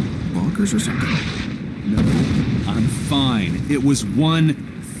crazy or bonkers or something? No, I'm fine. It was one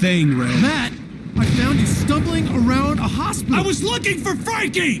thing, Red. Matt, I found you stumbling around a hospital. I was looking for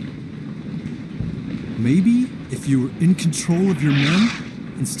Frankie! Maybe if you were in control of your men,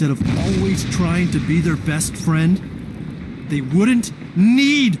 instead of always trying to be their best friend, they wouldn't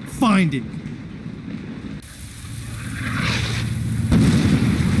need finding.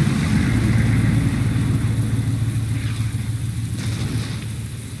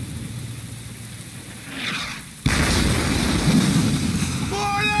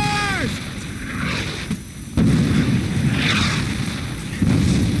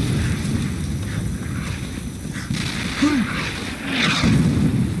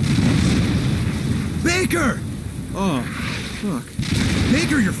 Baker! Oh, fuck.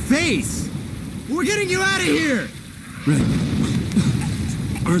 Baker, your face! We're getting you out of here! Red.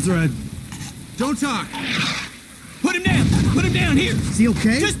 Where's Red? Don't talk. Put him down! Put him down here! Is he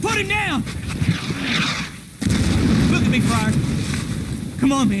okay? Just put him down! Look at me, Friar.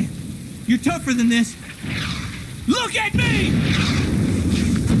 Come on, man. You're tougher than this. Look at me!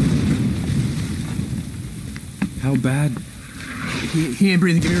 How bad? He ain't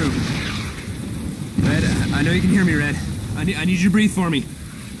breathing. Give me room. Red, I know you can hear me, Red. I need you to breathe for me.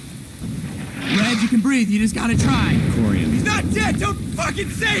 Red, you can breathe. You just gotta try. Corrion. He's not dead! Don't fucking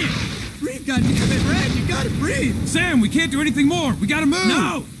say it! Breathe, goddammit, Red. You gotta breathe. Sam, we can't do anything more. We gotta move.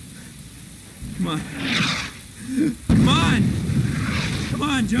 No! Come on. Come on! Come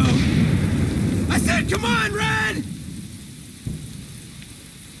on, Joe. I said, come on, Red!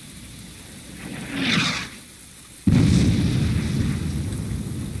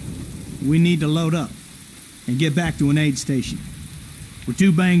 We need to load up and get back to an aid station. We're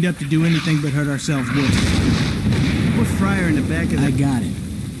too banged up to do anything but hurt ourselves with it. Put Fryer in the back of the... I got it.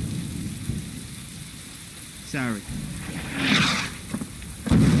 Sorry.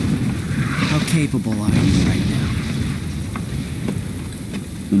 How capable are you right now?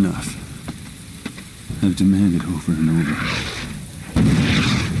 Enough. I've demanded over and over.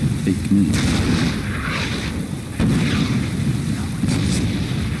 Take me.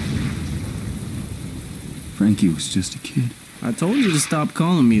 Frankie was just a kid. I told you to stop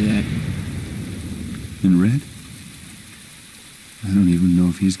calling me that. And Red? I don't even know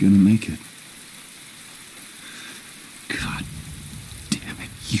if he's gonna make it. God damn it,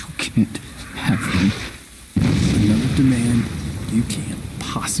 you can't have him. Another demand you can't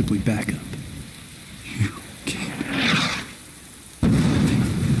possibly back up. You can't.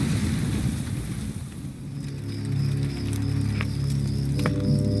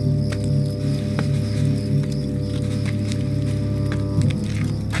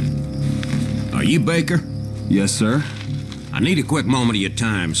 Are you Baker? Yes, sir. I need a quick moment of your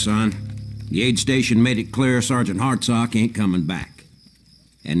time, son. The aid station made it clear Sergeant Hartsock ain't coming back.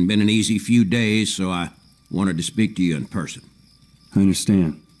 Hadn't been an easy few days, so I wanted to speak to you in person. I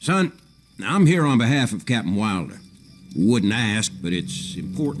understand. Son, I'm here on behalf of Captain Wilder. Wouldn't ask, but it's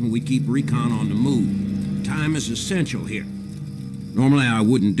important we keep recon on the move. Time is essential here. Normally I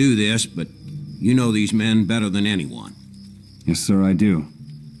wouldn't do this, but you know these men better than anyone. Yes, sir, I do.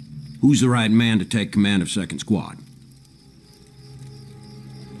 Who's the right man to take command of 2nd Squad?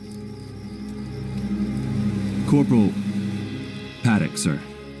 Corporal Paddock, sir.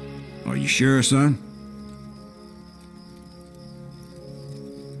 Are you sure, son?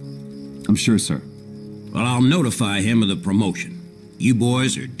 I'm sure, sir. Well, I'll notify him of the promotion. You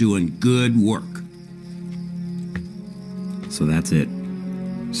boys are doing good work. So that's it.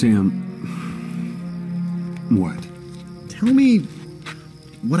 Sam, what? Tell me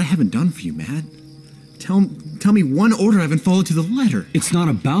what I haven't done for you, Matt. Tell me one order I haven't followed to the letter. It's not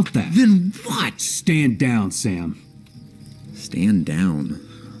about that. Then what? Stand down, Sam. Stand down.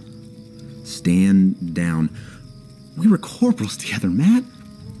 Stand down. We were corporals together, Matt.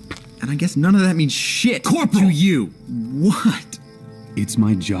 And I guess none of that means shit Corporal! to you. What? It's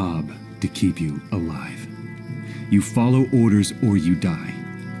my job to keep you alive. You follow orders or you die.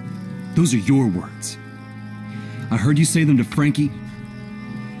 Those are your words. I heard you say them to Frankie.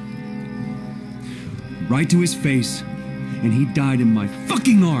 Right to his face, and he died in my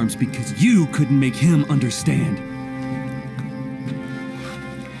fucking arms because you couldn't make him understand.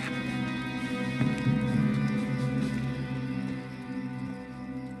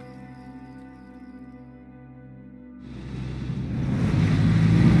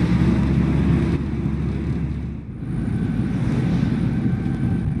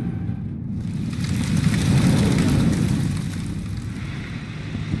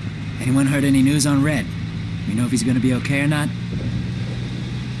 Anyone heard any news on Red? We know if he's gonna be okay or not?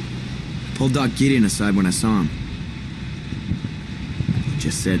 Pulled Doc Gideon aside when I saw him. He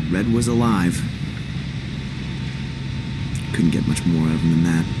just said Red was alive. Couldn't get much more out of him than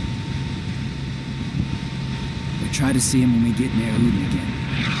that. We'll try to see him when we get near Eindhoven again.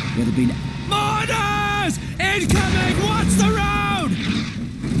 It'll be... Mortars! Incoming! Watch the road!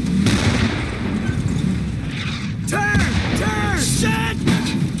 Turn! Turn! Shit!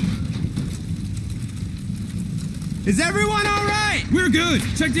 Is everyone all right? We're good.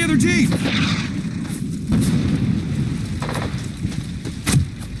 Check the other jeep.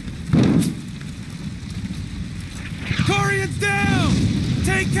 Corrion's down!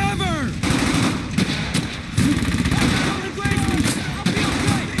 Take cover!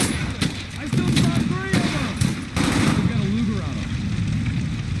 I still saw 3 of them! We've got a Luger on them.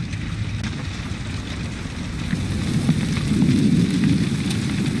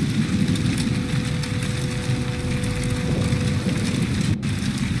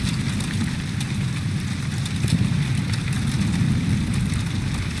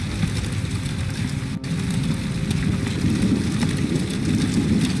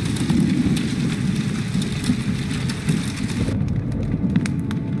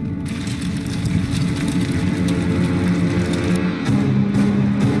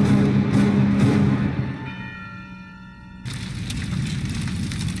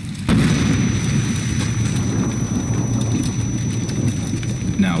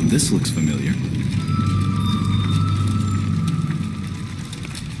 This looks familiar.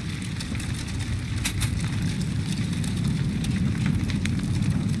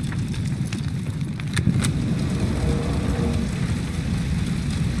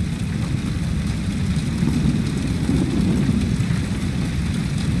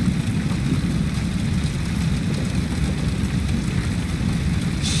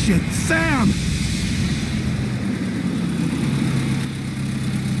 Shit, Sam!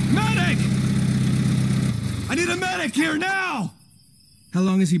 Medic! I need a medic here now! How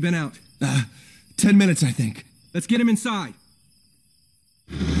long has he been out? 10 minutes, I think. Let's get him inside.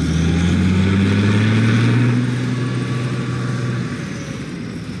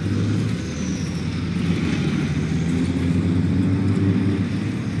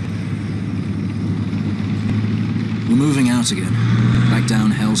 We're moving out again. Back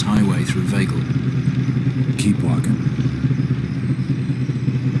down Hell's Highway through Vagel. Keep walking.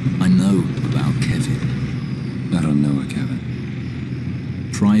 I know about Kevin. I don't know a Kevin.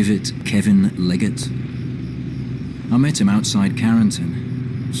 Private Kevin Leggett. I met him outside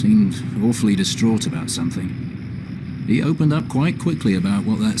Carrington. Seemed awfully distraught about something. He opened up quite quickly about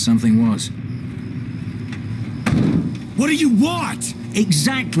what that something was. What do you want?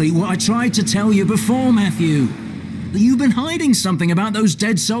 Exactly what I tried to tell you before, Matthew. You've been hiding something about those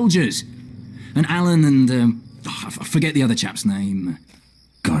dead soldiers. And Allen and, I forget the other chap's name.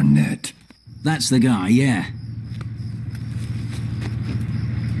 Garnett. That's the guy, yeah.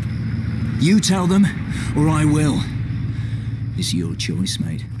 You tell them, or I will. It's your choice,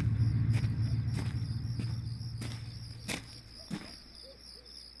 mate.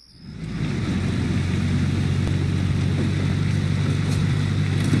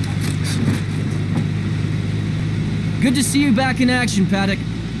 Good to see you back in action, Paddock.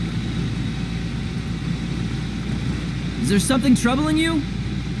 Is there something troubling you?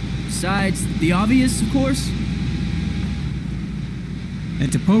 Besides the obvious, of course?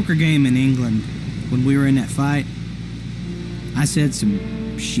 At the poker game in England, when we were in that fight, I said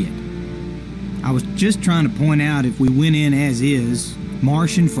some shit. I was just trying to point out if we went in as is,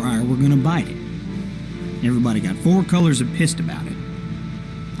 Martian fire, we're gonna bite it. Everybody got four colors of pissed about it.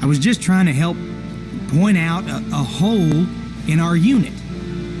 I was just trying to help point out a hole in our unit.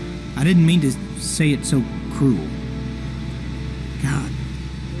 I didn't mean to say it so cruel. God,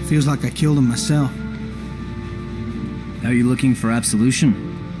 feels like I killed him myself. Are you looking for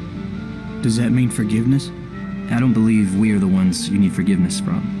absolution? Does that mean forgiveness? I don't believe we are the ones you need forgiveness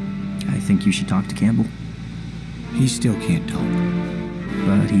from. I think you should talk to Campbell. He still can't talk.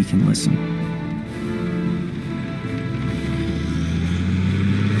 But he can listen.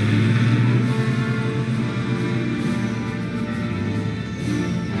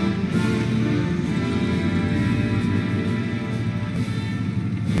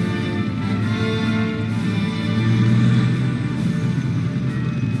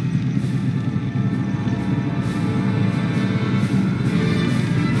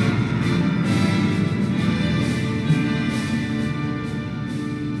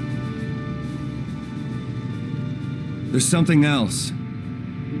 There's something else.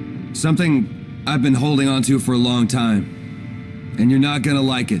 Something I've been holding on to for a long time. And you're not gonna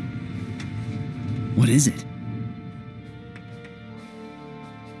like it. What is it?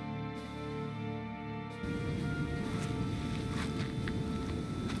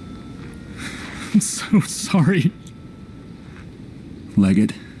 I'm so sorry.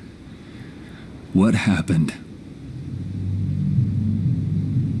 Leggett, what happened?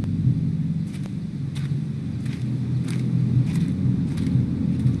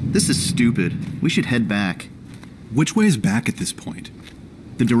 This is stupid. We should head back. Which way is back at this point?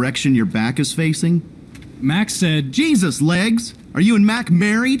 The direction your back is facing? Max said... Jesus, Legs! Are you and Mac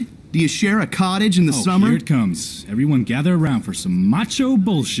married? Do you share a cottage in the summer? Here it comes. Everyone gather around for some macho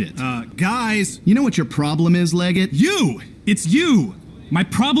bullshit. Guys! You know what your problem is, Leggett? You! It's you! My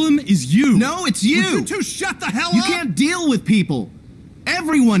problem is you! No, it's you! Would you two shut the hell You up? can't deal with people!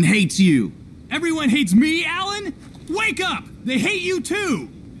 Everyone hates you! Everyone hates me, Alan? Wake up! They hate you too!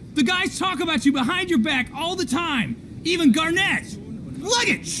 The guys talk about you behind your back all the time. Even Garnett.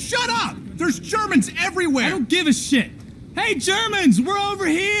 Leggett, shut up! There's Germans everywhere! I don't give a shit. Hey, Germans, we're over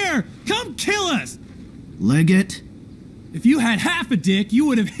here! Come kill us! Leggett? If you had half a dick, you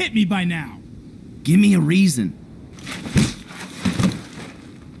would have hit me by now. Give me a reason.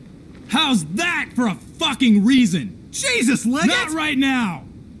 How's that for a fucking reason? Jesus, Leggett! Not right now!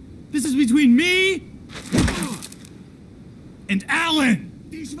 This is between me and Alan!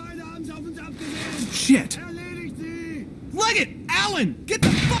 Shit! Leggett! Allen! Get the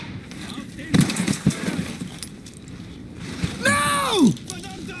fuck... No!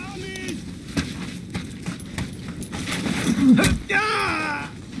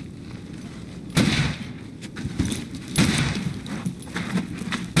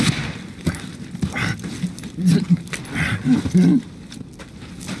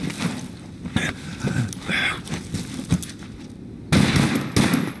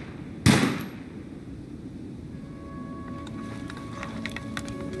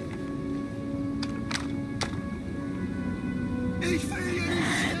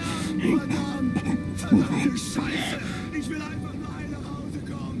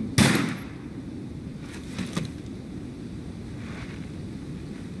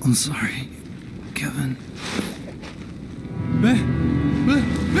 I'm sorry, Kevin.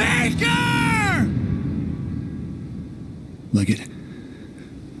 Baker! Leggett,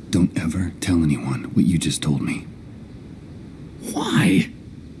 don't ever tell anyone what you just told me. Why?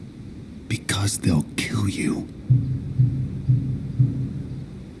 Because they'll kill you.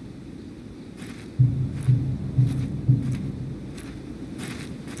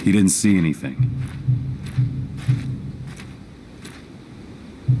 He didn't see anything.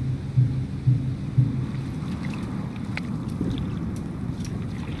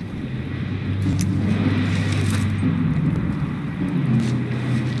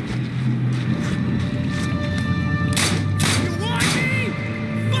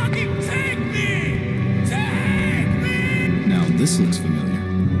 This looks familiar.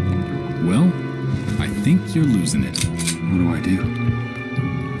 Well, I think you're losing it. What do?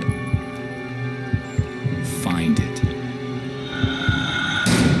 Find it.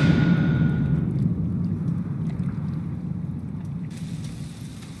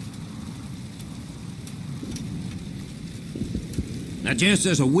 Now, Jess,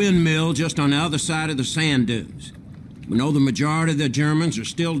 there's a windmill just on the other side of the sand dunes. We know the majority of the Germans are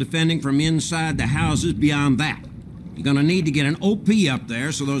still defending from inside the houses beyond that. You're gonna need to get an OP up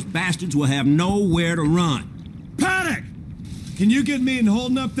there so those bastards will have nowhere to run. Paddock! Can you get me and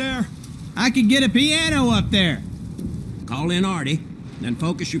Holden up there? I could get a piano up there. Call in Artie, then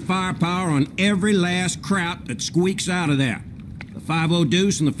focus your firepower on every last kraut that squeaks out of there. The 50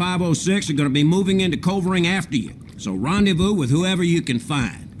 Deuce and the 506 are gonna be moving into covering after you, so rendezvous with whoever you can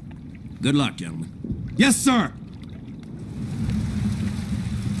find. Good luck, gentlemen. Yes, sir!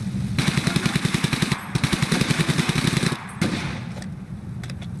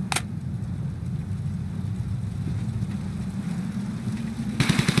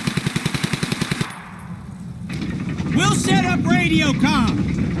 We'll set up radio comm.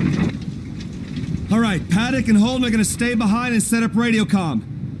 All right, Paddock and Holden are gonna stay behind and set up radio comm.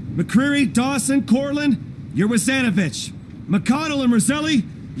 McCreary, Dawson, Cortland, you're with Zanovich. McConnell and Roselli,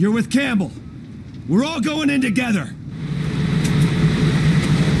 you're with Campbell. We're all going in together.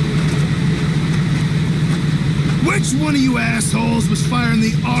 Which one of you assholes was firing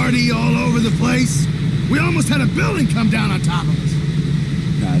the RD all over the place? We almost had a building come down on top of us.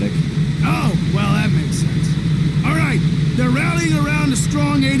 Paddock. Oh, well, that makes sense. All right, they're rallying around a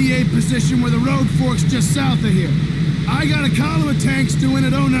strong 88 position where the road forks just south of here. I got a column of tanks due in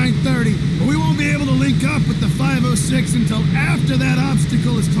at 0930, but we won't be able to link up with the 506 until after that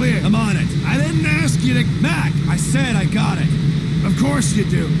obstacle is cleared. I'm on it. I didn't ask you to... Mac, I said I got it. Of course you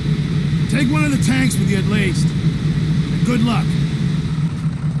do. Take one of the tanks with you at least. And good luck.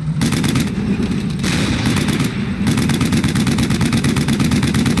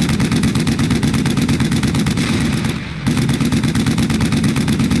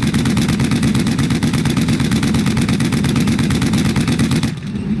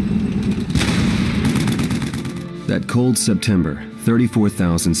 That cold September,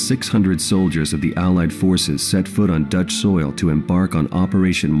 34,600 soldiers of the Allied forces set foot on Dutch soil to embark on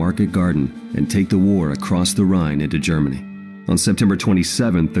Operation Market Garden and take the war across the Rhine into Germany. On September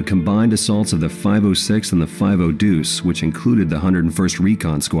 27th, the combined assaults of the 506 and the 50 Deuce, which included the 101st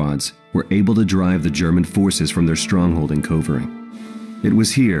Recon Squads, were able to drive the German forces from their stronghold in Covering. It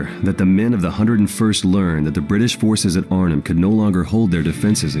was here that the men of the 101st learned that the British forces at Arnhem could no longer hold their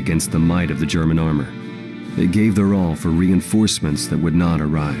defenses against the might of the German armor. They gave their all for reinforcements that would not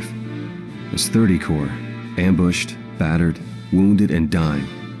arrive. As 30 Corps, ambushed, battered, wounded, and dying,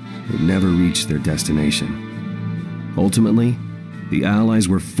 would never reach their destination. Ultimately, the Allies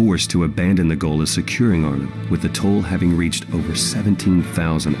were forced to abandon the goal of securing Arnhem, with the toll having reached over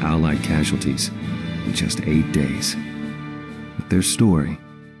 17,000 Allied casualties in just 8 days. But their story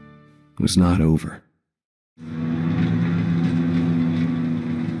was not over.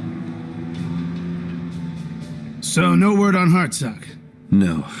 So, no word on Hartsock?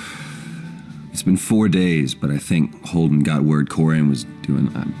 No. It's been 4 days, but I think Holden got word Corrion was doing...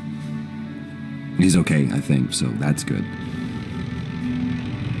 he's okay, I think, so that's good.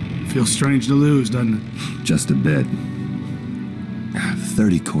 Feels strange to lose, doesn't it? Just a bit.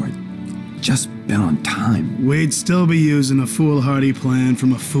 30 court. Just been on time. We'd still be using a foolhardy plan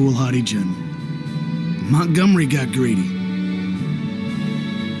from a foolhardy general. Montgomery got greedy.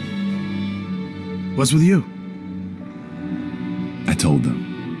 What's with you? I told them.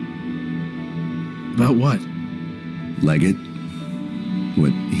 About what? Leggett.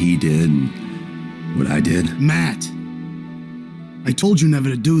 What he did and what I did. Matt! I told you never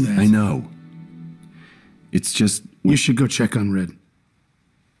to do that. I know. It's just... You should go check on Red.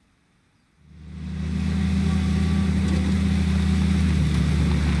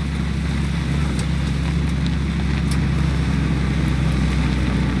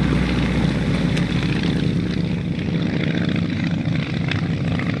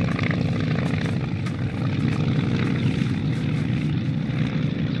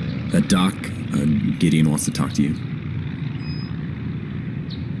 Doc, Gideon wants to talk to you.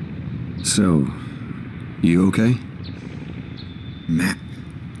 So, you okay? Matt,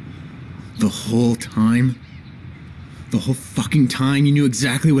 the whole time? The whole fucking time you knew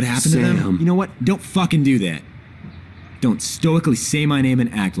exactly what happened to them? You know what? Don't fucking do that. Don't stoically say my name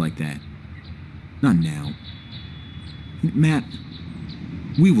and act like that. Not now. Matt,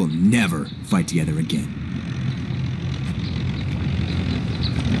 we will never fight together again.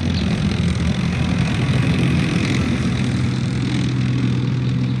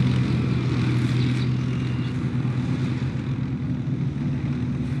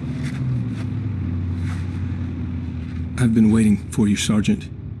 I've been waiting for you, Sergeant.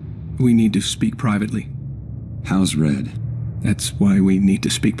 We need to speak privately. How's Red? That's why we need to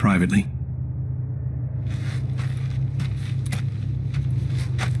speak privately.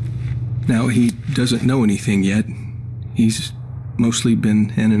 Now, he doesn't know anything yet. He's mostly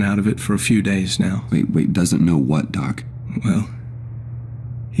been in and out of it for a few days now. Wait, doesn't know what, Doc? Well,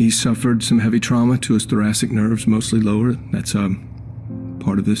 he suffered some heavy trauma to his thoracic nerves, mostly lower. That's,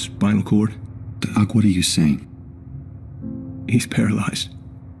 part of this spinal cord. Doc, what are you saying? He's paralyzed.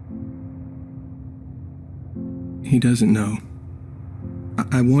 He doesn't know.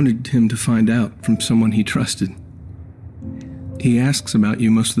 I wanted him to find out from someone he trusted. He asks about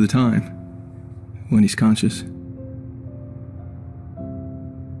you most of the time, when he's conscious.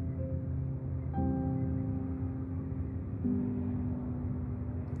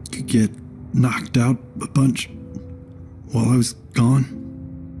 Could get knocked out a bunch while I was gone?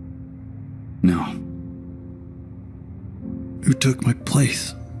 No. Who took my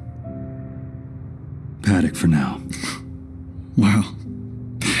place? Paddock for now. Wow.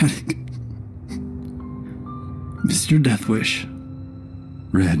 Paddock. Mr. Deathwish.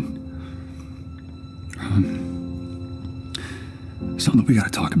 Red. Something we gotta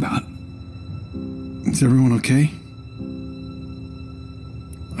talk about. Is everyone okay?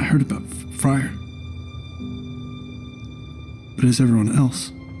 I heard about Fryer. But is everyone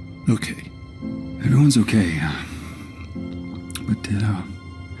else okay? Everyone's okay. But,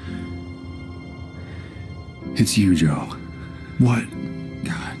 it's you, Joe. What?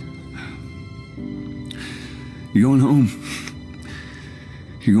 God. You're going home.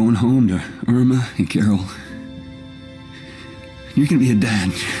 You're going home to Irma and Carol. You're gonna be a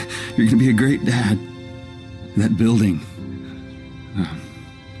dad. You're gonna be a great dad. That building.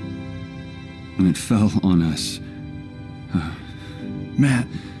 When it fell on us. Matt.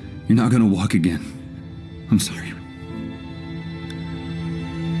 You're not gonna walk again. I'm sorry.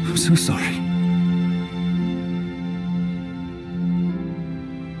 I'm so sorry.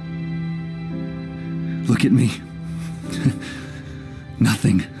 Look at me.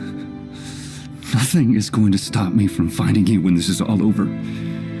 Nothing is going to stop me from finding you when this is all over.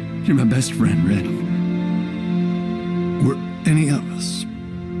 You're my best friend, Red. Were any of us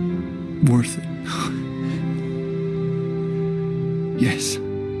worth it? Yes.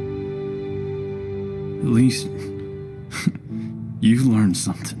 At least you've learned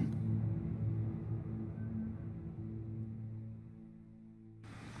something.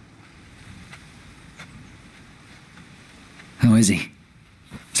 How is he?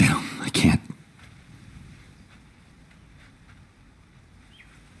 Sit down. I can't.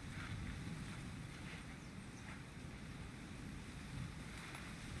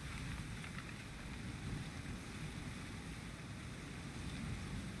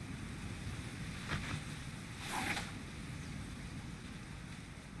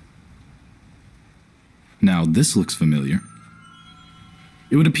 Now this looks familiar.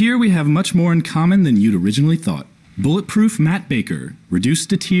 It would appear we have much more in common than you'd originally thought. Bulletproof Matt Baker, reduced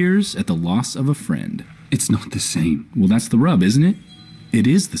to tears at the loss of a friend. It's not the same. Well, that's the rub, isn't it? It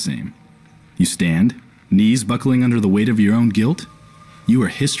is the same. You stand, knees buckling under the weight of your own guilt. You are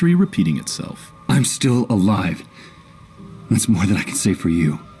history repeating itself. I'm still alive. That's more than I can say for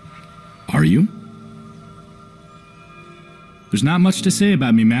you. Are you? There's not much to say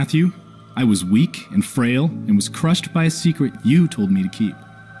about me, Matthew. I was weak and frail and was crushed by a secret you told me to keep.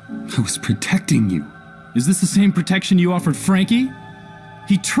 I was protecting you. Is this the same protection you offered Frankie?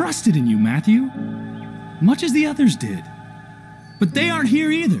 He trusted in you, Matthew. Much as the others did. But they aren't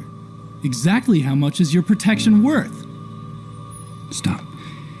here either. Exactly how much is your protection worth? Stop.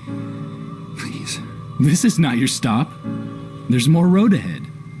 Please. This is not your stop. There's more road ahead.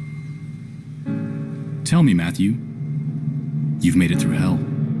 Tell me, Matthew. You've made it through hell.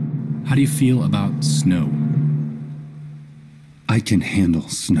 How do you feel about snow? I can handle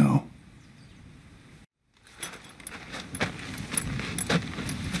snow.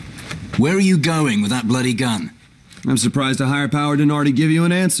 Where are you going with that bloody gun? I'm surprised a higher power didn't already give you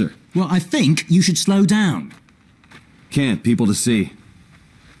an answer. Well, I think you should slow down. Can't, people to see.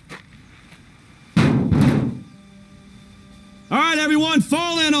 All right, everyone,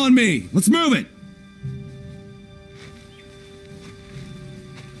 fall in on me. Let's move it.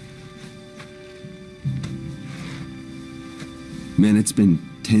 Man, it's been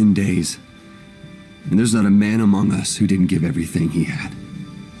 10 days, and there's not a man among us who didn't give everything he had.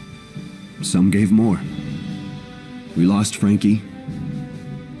 Some gave more. We lost Frankie,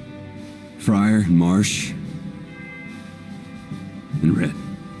 Fryer, and Marsh, and Red.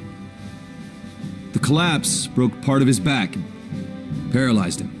 The collapse broke part of his back,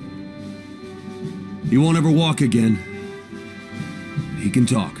 paralyzed him. He won't ever walk again. He can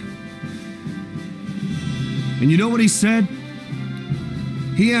talk. And you know what he said?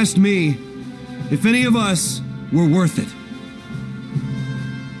 He asked me if any of us were worth it.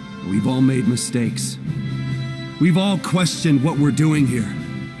 We've all made mistakes. We've all questioned what we're doing here.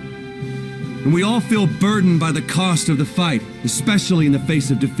 And we all feel burdened by the cost of the fight, especially in the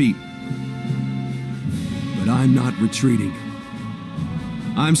face of defeat. But I'm not retreating.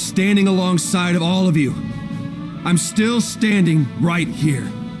 I'm standing alongside of all of you. I'm still standing right here.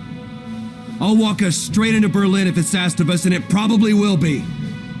 I'll walk us straight into Berlin if it's asked of us, and it probably will be.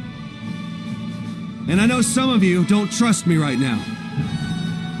 And I know some of you don't trust me right now.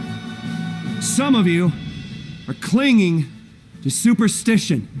 Some of you are clinging to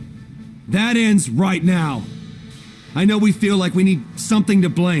superstition. That ends right now. I know we feel like we need something to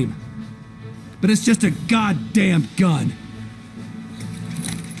blame, but it's just a goddamn gun.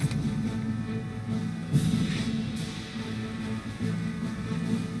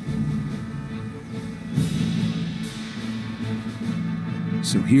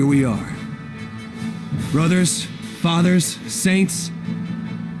 So here we are. Brothers, fathers, saints,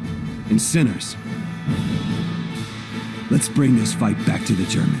 and sinners. Let's bring this fight back to the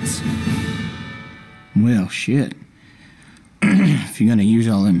Germans. Well, shit. If you're gonna use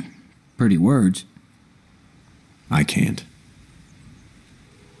all them pretty words. I can't.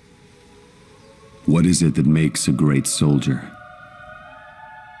 What is it that makes a great soldier?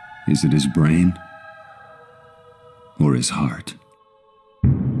 Is it his brain or his heart?